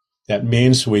 That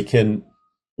means we can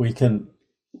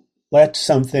let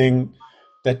something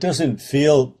that doesn't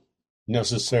feel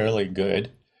necessarily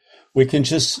good, we can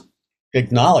just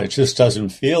acknowledge this doesn't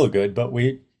feel good, but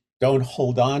we don't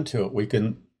hold on to it. We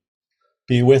can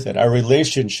be with it. Our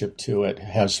relationship to it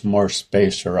has more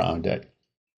space around it.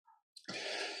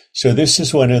 So this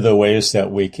is one of the ways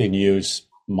that we can use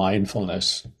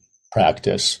mindfulness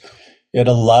practice. It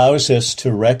allows us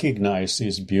to recognize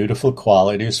these beautiful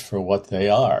qualities for what they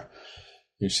are.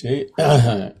 You see?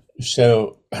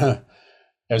 So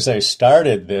as I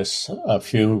started this a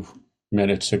few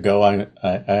minutes ago,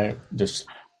 I this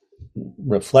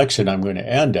reflection, I'm going to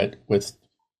end it with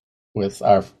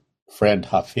our friend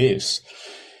Hafiz.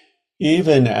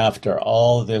 Even after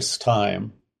all this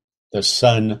time, the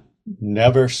sun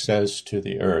never says to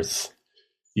the earth,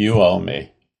 "You owe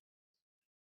me."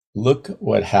 Look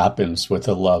what happens with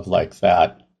a love like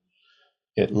that.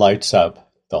 It lights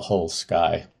up the whole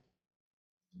sky.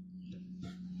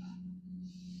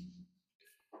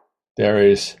 There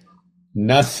is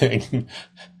nothing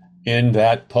in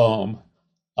that poem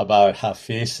about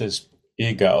Hafiz's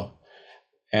ego,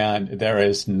 and there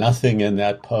is nothing in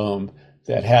that poem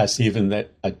that has even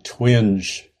a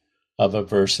twinge of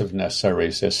aversiveness or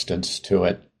resistance to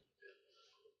it.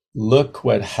 Look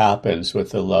what happens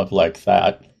with a love like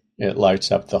that. It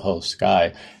lights up the whole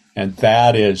sky. And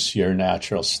that is your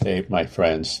natural state, my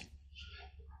friends.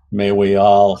 May we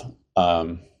all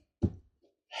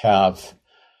have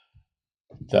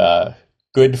the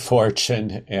good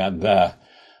fortune and the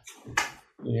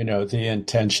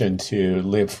intention to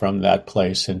live from that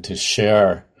place and to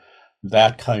share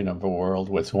that kind of a world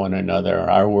with one another.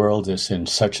 Our world is in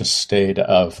such a state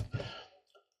of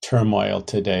turmoil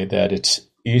today that it's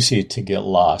easy to get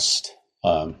lost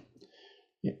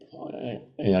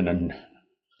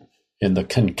in the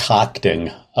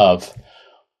concocting of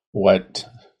what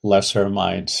lesser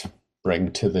minds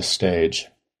bring to the stage.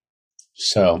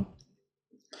 So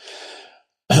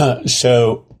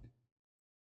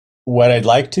what I'd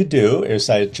like to do is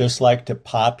I'd just like to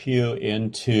pop you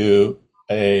into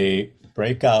a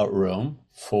breakout room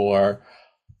for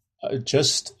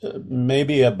just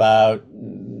maybe about,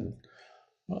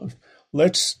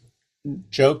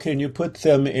 Joe, can you put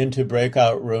them into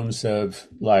breakout rooms of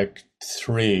like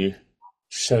 3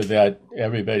 so that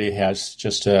everybody has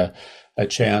just a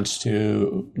chance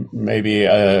to maybe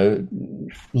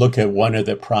look at one of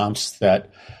the prompts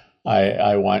that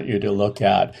I want you to look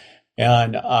at.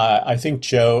 And I think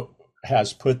Joe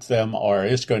has put them or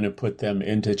is going to put them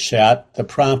into chat. The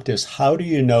prompt is, how do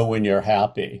you know when you're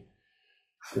happy?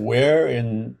 Where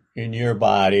in your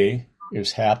body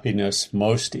is happiness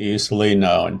most easily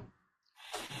known?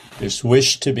 This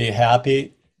wish to be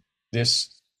happy, this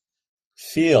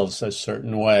feels a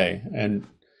certain way,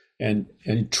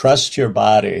 and trust your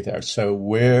body there. So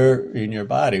where in your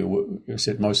body is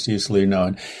it most easily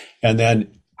known? And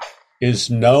then,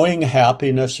 is knowing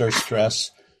happiness or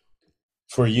stress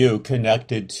for you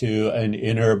connected to an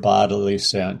inner bodily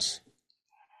sense?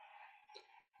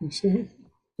 You see?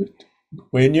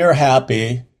 When you're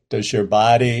happy, does your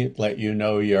body let you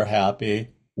know you're happy?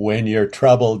 When you're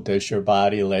troubled, does your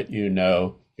body let you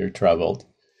know you're troubled?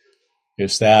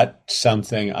 Is that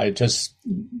something? I just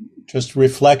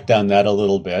reflect on that a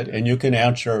little bit, and you can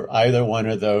answer either one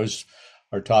of those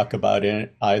or talk about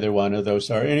either one of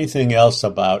those or anything else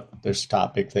about this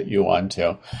topic that you want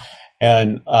to.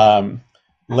 And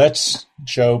let's,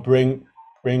 Joe, bring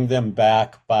them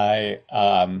back by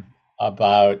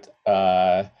about,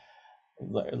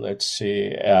 let's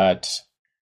see, at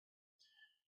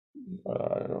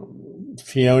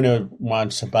Fiona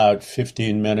wants about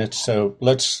 15 minutes, so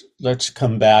let's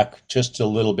come back just a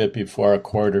little bit before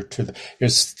 1:45.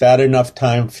 Is that enough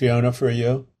time, Fiona, for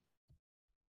you?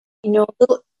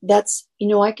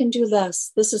 I can do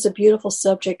less. This is a beautiful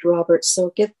subject, Robert.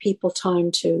 So give people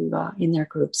time to in their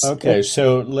groups. Okay,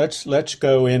 so let's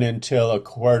go in until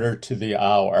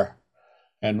 1:45,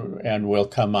 and we'll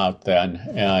come out then,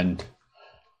 and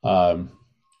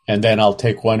then I'll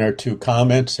take 1 or 2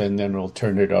 comments, and then we'll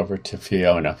turn it over to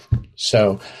Fiona.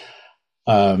 So,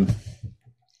 are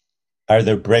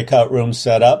there breakout rooms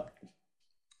set up?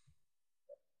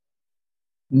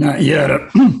 Not yet.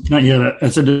 Not yet.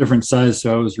 It's a different size,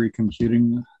 so I was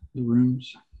recomputing the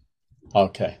rooms.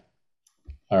 Okay.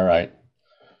 All right.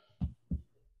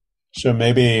 So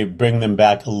maybe bring them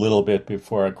back a little bit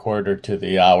before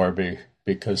 1:45,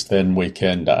 because then we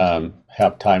can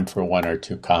have time for 1 or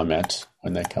 2 comments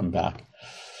when they come back.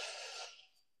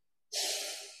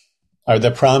 Are the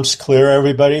prompts clear,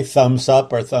 everybody? Thumbs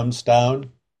up or thumbs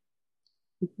down?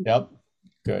 Yep.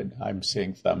 Good. I'm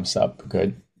seeing thumbs up.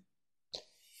 Good.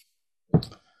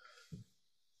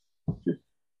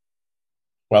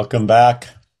 Welcome back.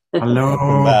 Hello.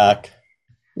 Welcome back.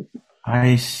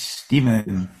 Hi,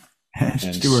 Stephen. And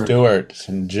Stuart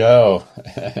and Joe.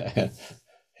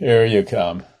 Here you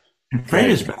come. And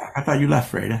Freda's back. I thought you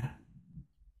left, Freda.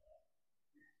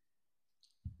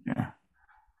 Yeah.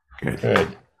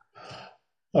 Good.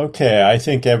 Okay, I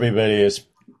think everybody is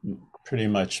pretty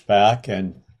much back,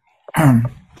 and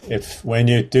when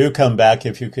you do come back,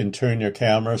 if you can turn your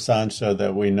cameras on so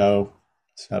that we know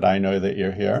so that I know that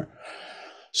you're here.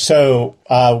 So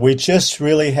we just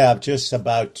really have just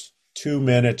about 2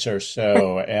 minutes or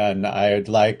so, and I'd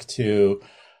like to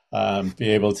be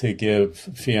able to give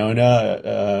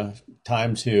Fiona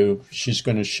time to, she's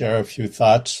going to share a few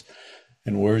thoughts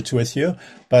and words with you,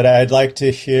 but I'd like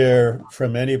to hear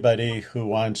from anybody who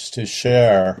wants to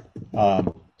share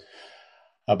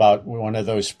about one of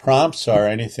those prompts or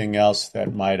anything else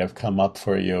that might have come up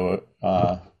for you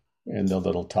in the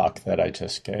little talk that I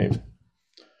just gave.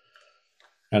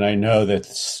 And I know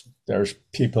that there's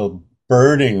people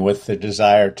burning with the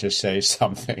desire to say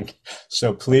something,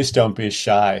 so please don't be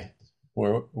shy.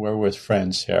 We're with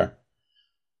friends here.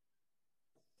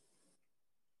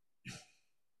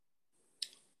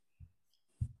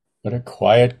 What a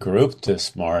quiet group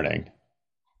this morning.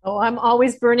 Oh, I'm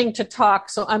always burning to talk,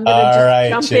 so I'm going to just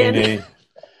jump Jeannie. in.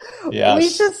 Yes. We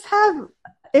just have,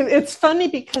 it's funny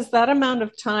because that amount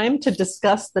of time to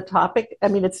discuss the topic, I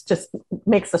mean, it's just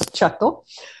makes us chuckle,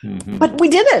 but we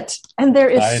did it. And there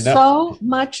is so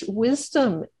much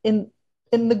wisdom in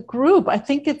the group. I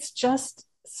think it's just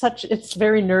it's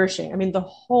very nourishing. I mean, the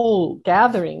whole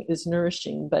gathering is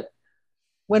nourishing, but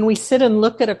when we sit and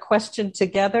look at a question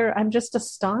together, I'm just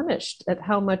astonished at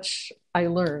how much I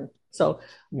learn. So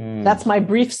that's my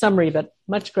brief summary, but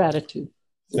much gratitude.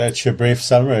 That's your brief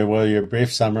summary. Well, your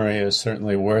brief summary is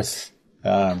certainly worth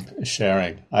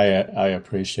sharing. I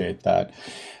appreciate that.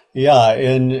 Yeah,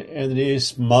 in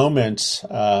these moments,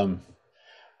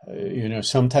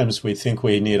 sometimes we think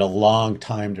we need a long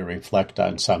time to reflect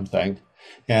on something,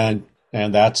 and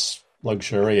that's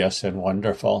luxurious and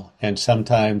wonderful. And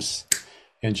sometimes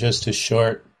in just a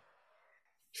short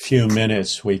few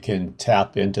minutes, we can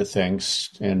tap into things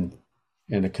in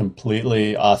a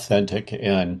completely authentic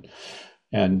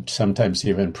and sometimes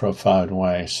even profound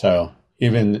way. So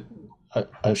even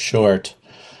a short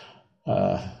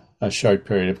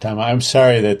period of time. I'm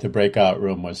sorry that the breakout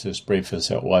room was as brief as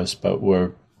it was, but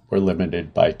we're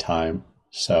limited by time.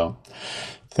 So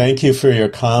thank you for your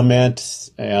comment,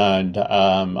 and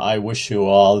I wish you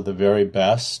all the very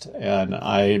best. And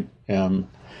I am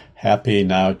happy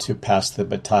now to pass the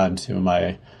baton to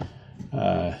my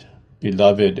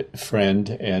beloved friend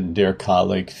and dear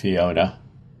colleague, Fiona.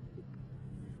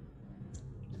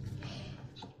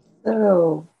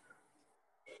 So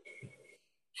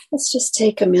let's just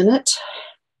take a minute.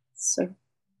 So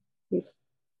we've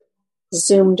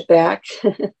zoomed back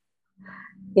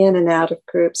in and out of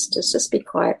groups to just be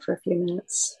quiet for a few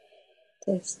minutes.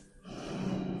 Just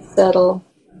settle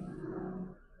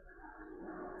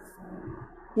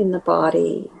in the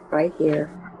body right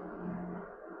here.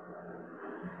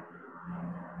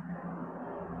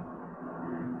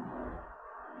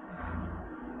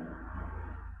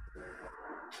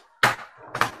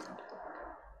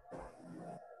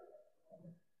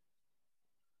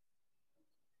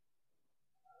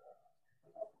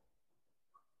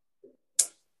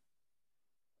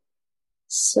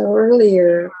 So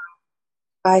earlier,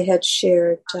 I had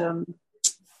shared,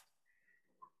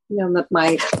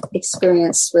 my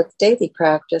experience with daily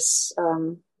practice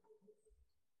over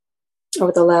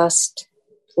the last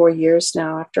 4 years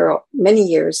now, after many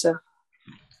years of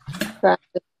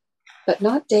practice, but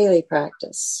not daily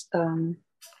practice.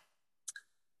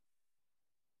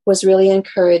 Was really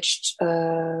encouraged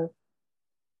in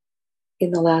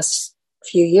the last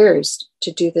few years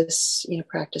to do this,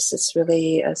 practice. It's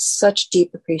really such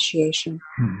deep appreciation.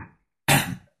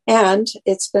 And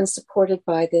it's been supported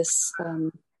by this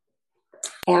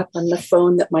app on the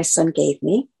phone that my son gave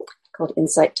me called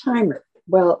Insight Timer.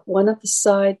 Well, one of the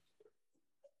side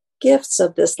gifts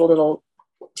of this little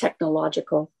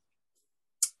technological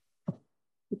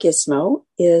gizmo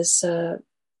is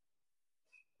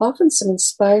often some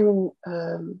inspiring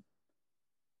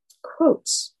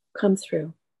quotes come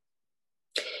through.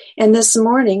 And this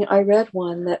morning I read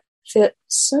one that fit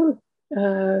so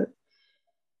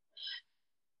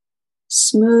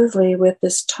smoothly with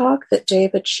this talk that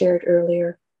David shared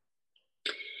earlier,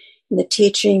 in the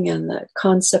teaching and the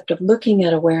concept of looking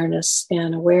at awareness,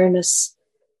 and awareness,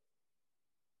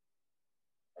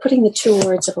 putting the two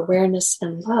words of awareness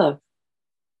and love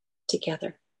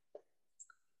together.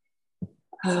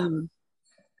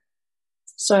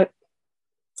 So I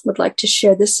would like to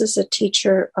share, this is a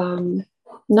teacher,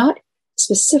 not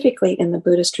specifically in the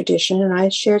Buddhist tradition, and I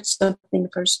shared something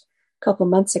first a couple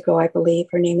months ago, I believe.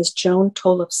 Her name is Joan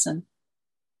Tollefson.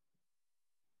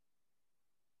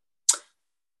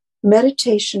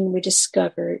 Meditation, we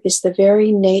discover, is the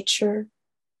very nature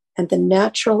and the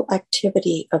natural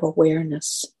activity of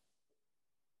awareness.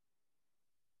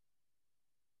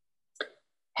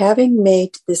 Having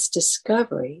made this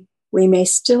discovery, we may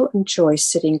still enjoy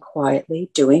sitting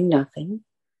quietly, doing nothing,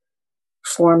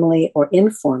 formally or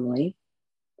informally.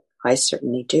 I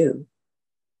certainly do.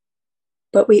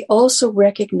 But we also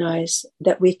recognize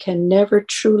that we can never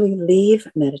truly leave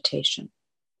meditation.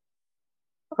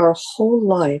 Our whole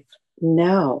life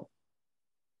now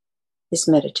is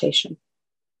meditation.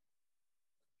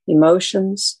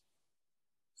 Emotions,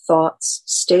 thoughts,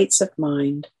 states of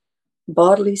mind,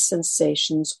 bodily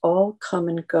sensations all come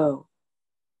and go,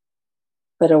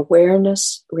 but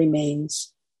awareness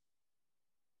remains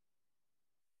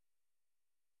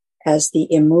as the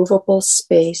immovable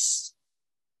space,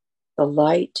 the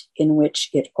light in which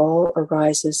it all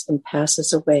arises and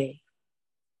passes away.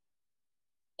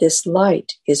 This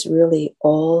light is really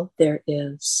all there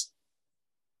is.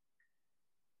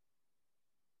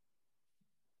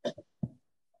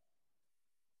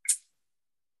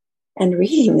 And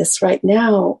reading this right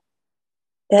now,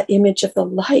 that image of the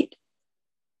light,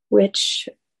 which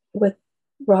with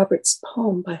Robert's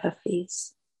poem by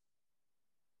Hafiz.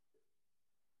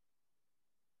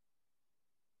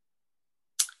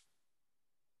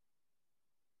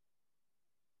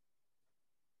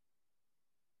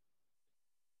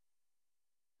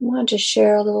 I wanted to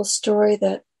share a little story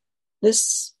that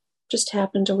this just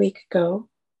happened a week ago.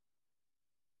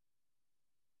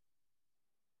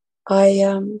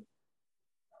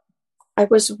 I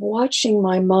was watching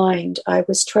my mind. I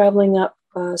was traveling up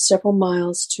several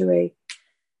miles to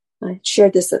I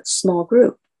shared this at a small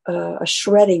group, a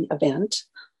shredding event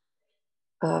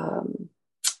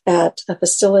at a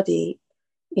facility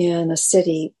in a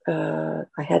city.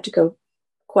 I had to go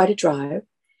quite a drive.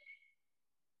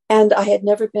 And I had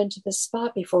never been to this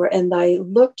spot before. And I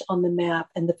looked on the map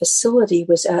and the facility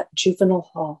was at Juvenile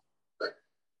Hall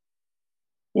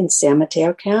in San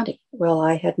Mateo County. Well,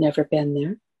 I had never been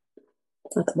there. I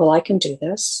thought, well, I can do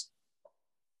this.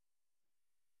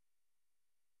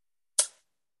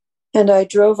 And I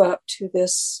drove up to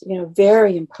this,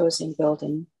 very imposing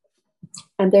building.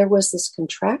 And there was this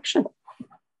contraction,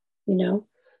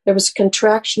 There was a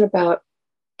contraction about,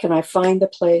 can I find the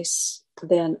place?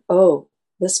 Then,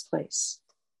 this place.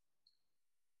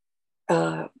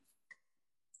 A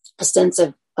sense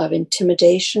of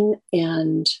intimidation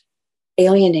and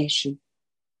alienation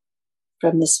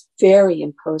from this very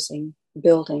imposing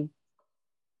building.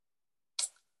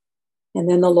 And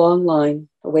then the long line,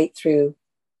 the wait through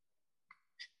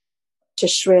to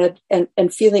shred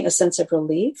and feeling a sense of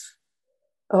relief.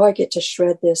 Oh, I get to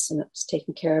shred this and it's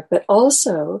taken care of. But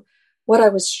also what I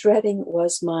was shredding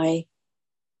was my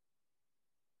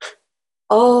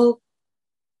all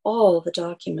the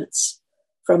documents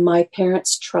from my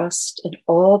parents' trust and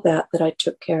all that I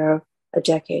took care of a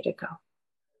decade ago.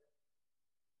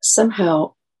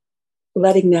 Somehow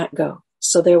letting that go.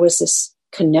 So there was this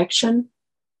connection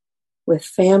with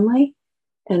family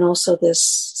and also this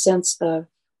sense of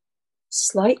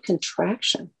slight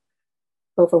contraction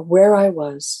over where I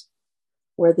was,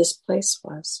 where this place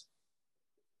was.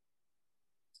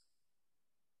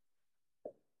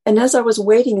 And as I was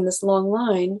waiting in this long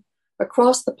line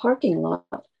across the parking lot,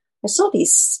 I saw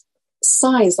these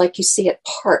signs like you see at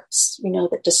parks,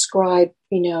 that describe,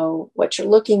 what you're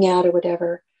looking at or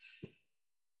whatever.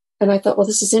 And I thought, well,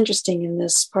 this is interesting in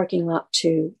this parking lot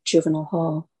to Juvenile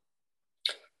Hall.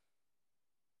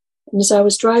 And as I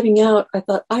was driving out, I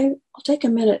thought, I'll take a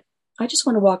minute. I just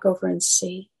want to walk over and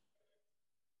see.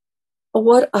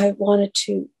 What I wanted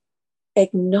to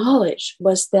acknowledge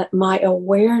was that my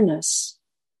awareness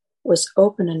was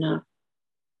open enough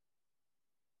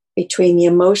between the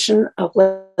emotion of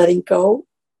letting go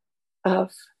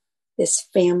of this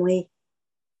family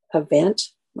event,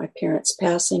 my parents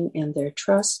passing and their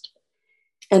trust,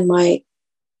 and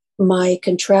my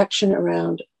contraction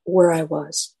around where I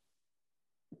was.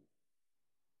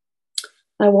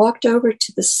 I walked over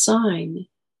to the sign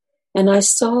and I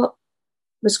saw it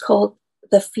was called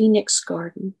the Phoenix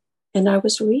Garden, and I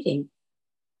was reading.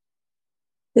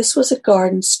 This was a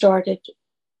garden started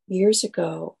years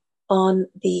ago on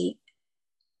the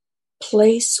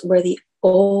place where the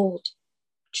old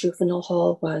Juvenile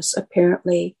Hall was,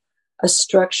 apparently a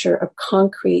structure of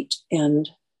concrete and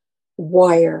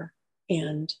wire,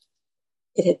 and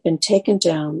it had been taken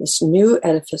down. This new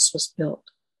edifice was built.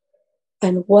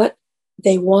 And what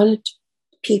they wanted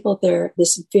people there,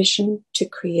 this vision to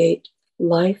create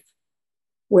life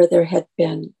where there had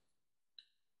been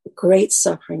great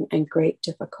suffering and great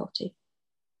difficulty.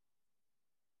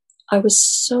 I was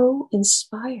so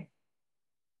inspired.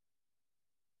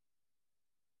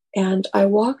 And I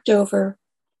walked over.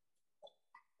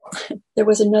 There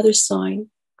was another sign.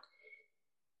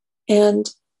 And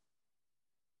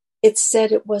it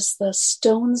said it was the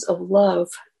Stones of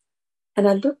Love And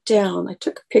I looked down, I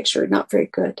took a picture, not very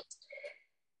good.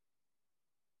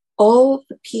 All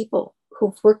the people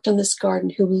who've worked on this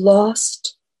garden who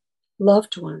lost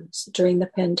loved ones during the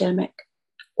pandemic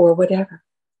or whatever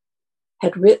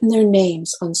had written their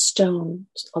names on stones,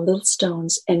 on little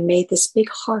stones, and made this big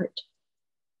heart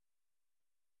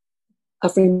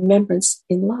of remembrance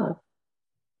in love.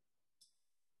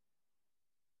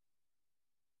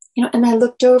 You know, and I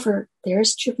looked over,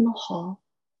 there's Juvenile Hall,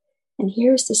 and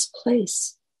here's this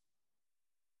place,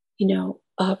 you know,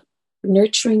 of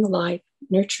nurturing life,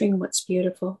 nurturing what's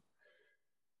beautiful.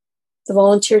 The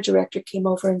volunteer director came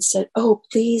over and said, "Oh,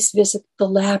 please visit the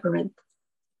labyrinth.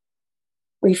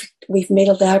 We've made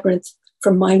a labyrinth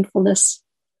for mindfulness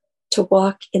to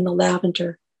walk in the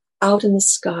lavender, out in the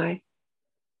sky."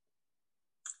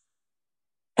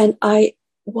 And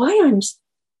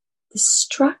this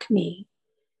struck me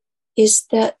is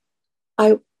that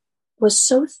I was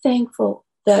so thankful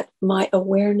that my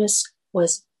awareness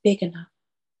was big enough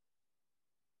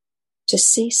to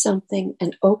see something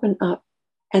and open up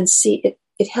and see it.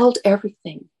 It held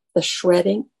everything, the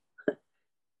shredding,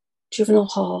 Juvenile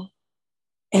Hall,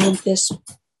 and this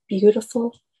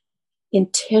beautiful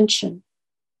intention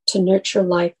to nurture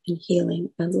life and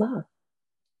healing and love.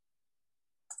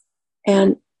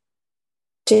 And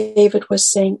David was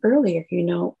saying earlier, you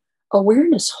know,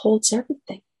 awareness holds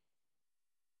everything.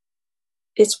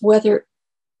 It's whether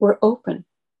we're open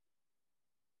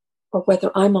or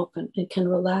whether I'm open and can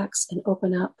relax and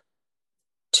open up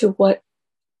to what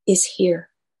is here,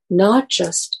 not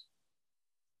just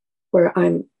where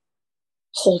I'm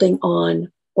holding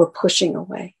on or pushing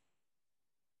away.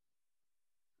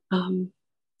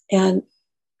 And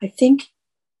I think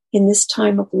in this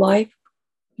time of life,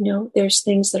 you know, there's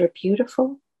things that are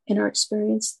beautiful in our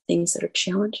experience, things that are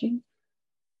challenging.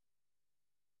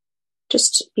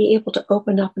 Just to be able to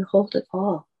open up and hold it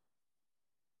all.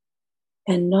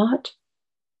 And not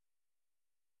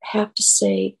have to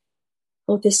say,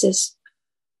 oh, this is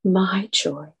my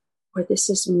joy, or this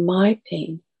is my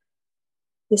pain.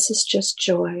 This is just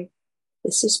joy.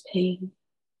 This is pain.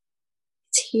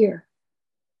 It's here.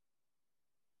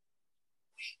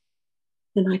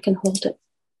 And I can hold it.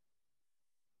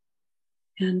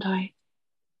 And I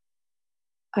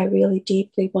really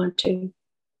deeply want to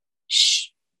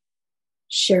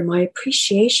share my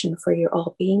appreciation for you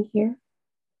all being here,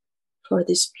 for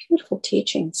these beautiful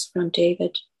teachings from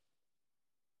David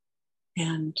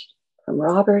and from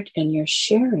Robert, and your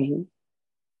sharing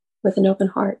with an open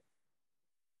heart.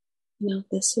 You know,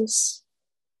 this is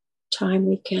time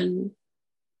we can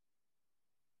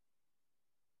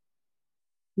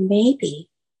maybe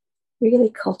really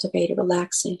cultivate a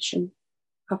relaxation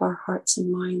of our hearts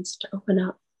and minds to open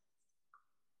up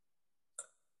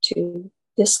to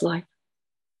this life,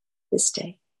 this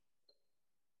day.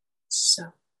 So I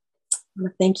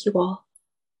want to thank you all.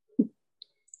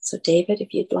 So David,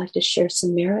 if you'd like to share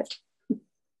some merit.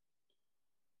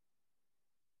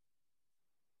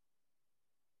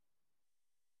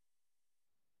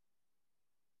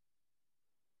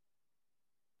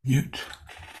 Mute.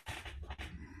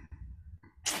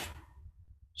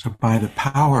 So by the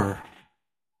power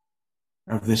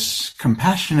of this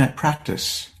compassionate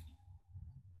practice,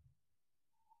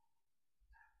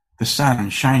 the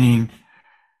sun shining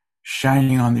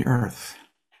on the earth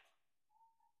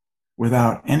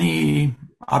without any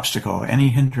obstacle, any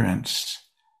hindrance,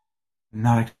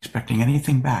 not expecting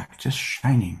anything back, just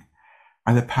shining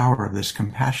by the power of this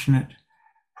compassionate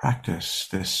practice,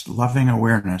 this loving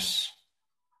awareness.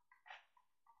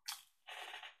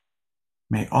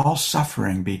 May all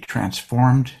suffering be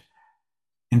transformed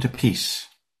into peace.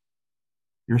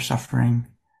 Your suffering,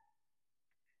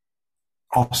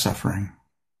 all suffering.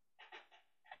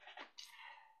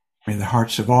 May the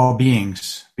hearts of all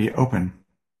beings be open,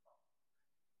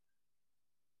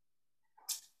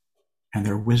 and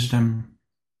their wisdom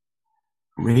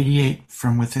radiate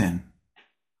from within.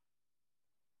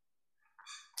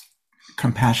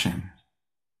 Compassion,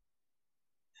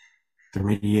 the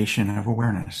radiation of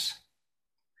awareness.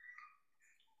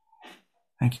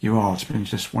 Thank you all. It's been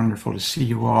just wonderful to see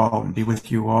you all and be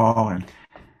with you all, and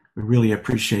we really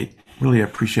appreciate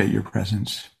your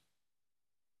presence.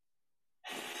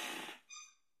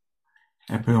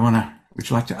 Everyone, would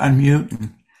you like to unmute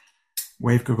and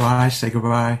wave goodbye, say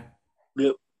goodbye?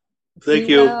 Yep. Thank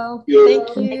you.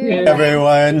 Thank you.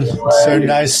 Everyone, so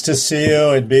nice to see you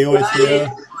and be with you.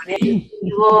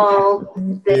 You all.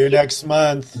 See you next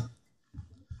month.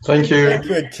 Thank you. Take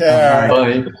good care.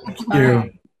 Bye. Thank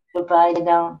you. Goodbye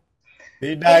now.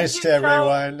 Be nice to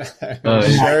everyone. Bye.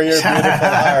 Share your beautiful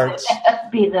hearts.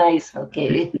 Be nice,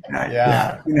 okay?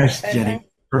 Yeah. Be nice, Jenny.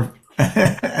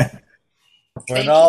 When Thank all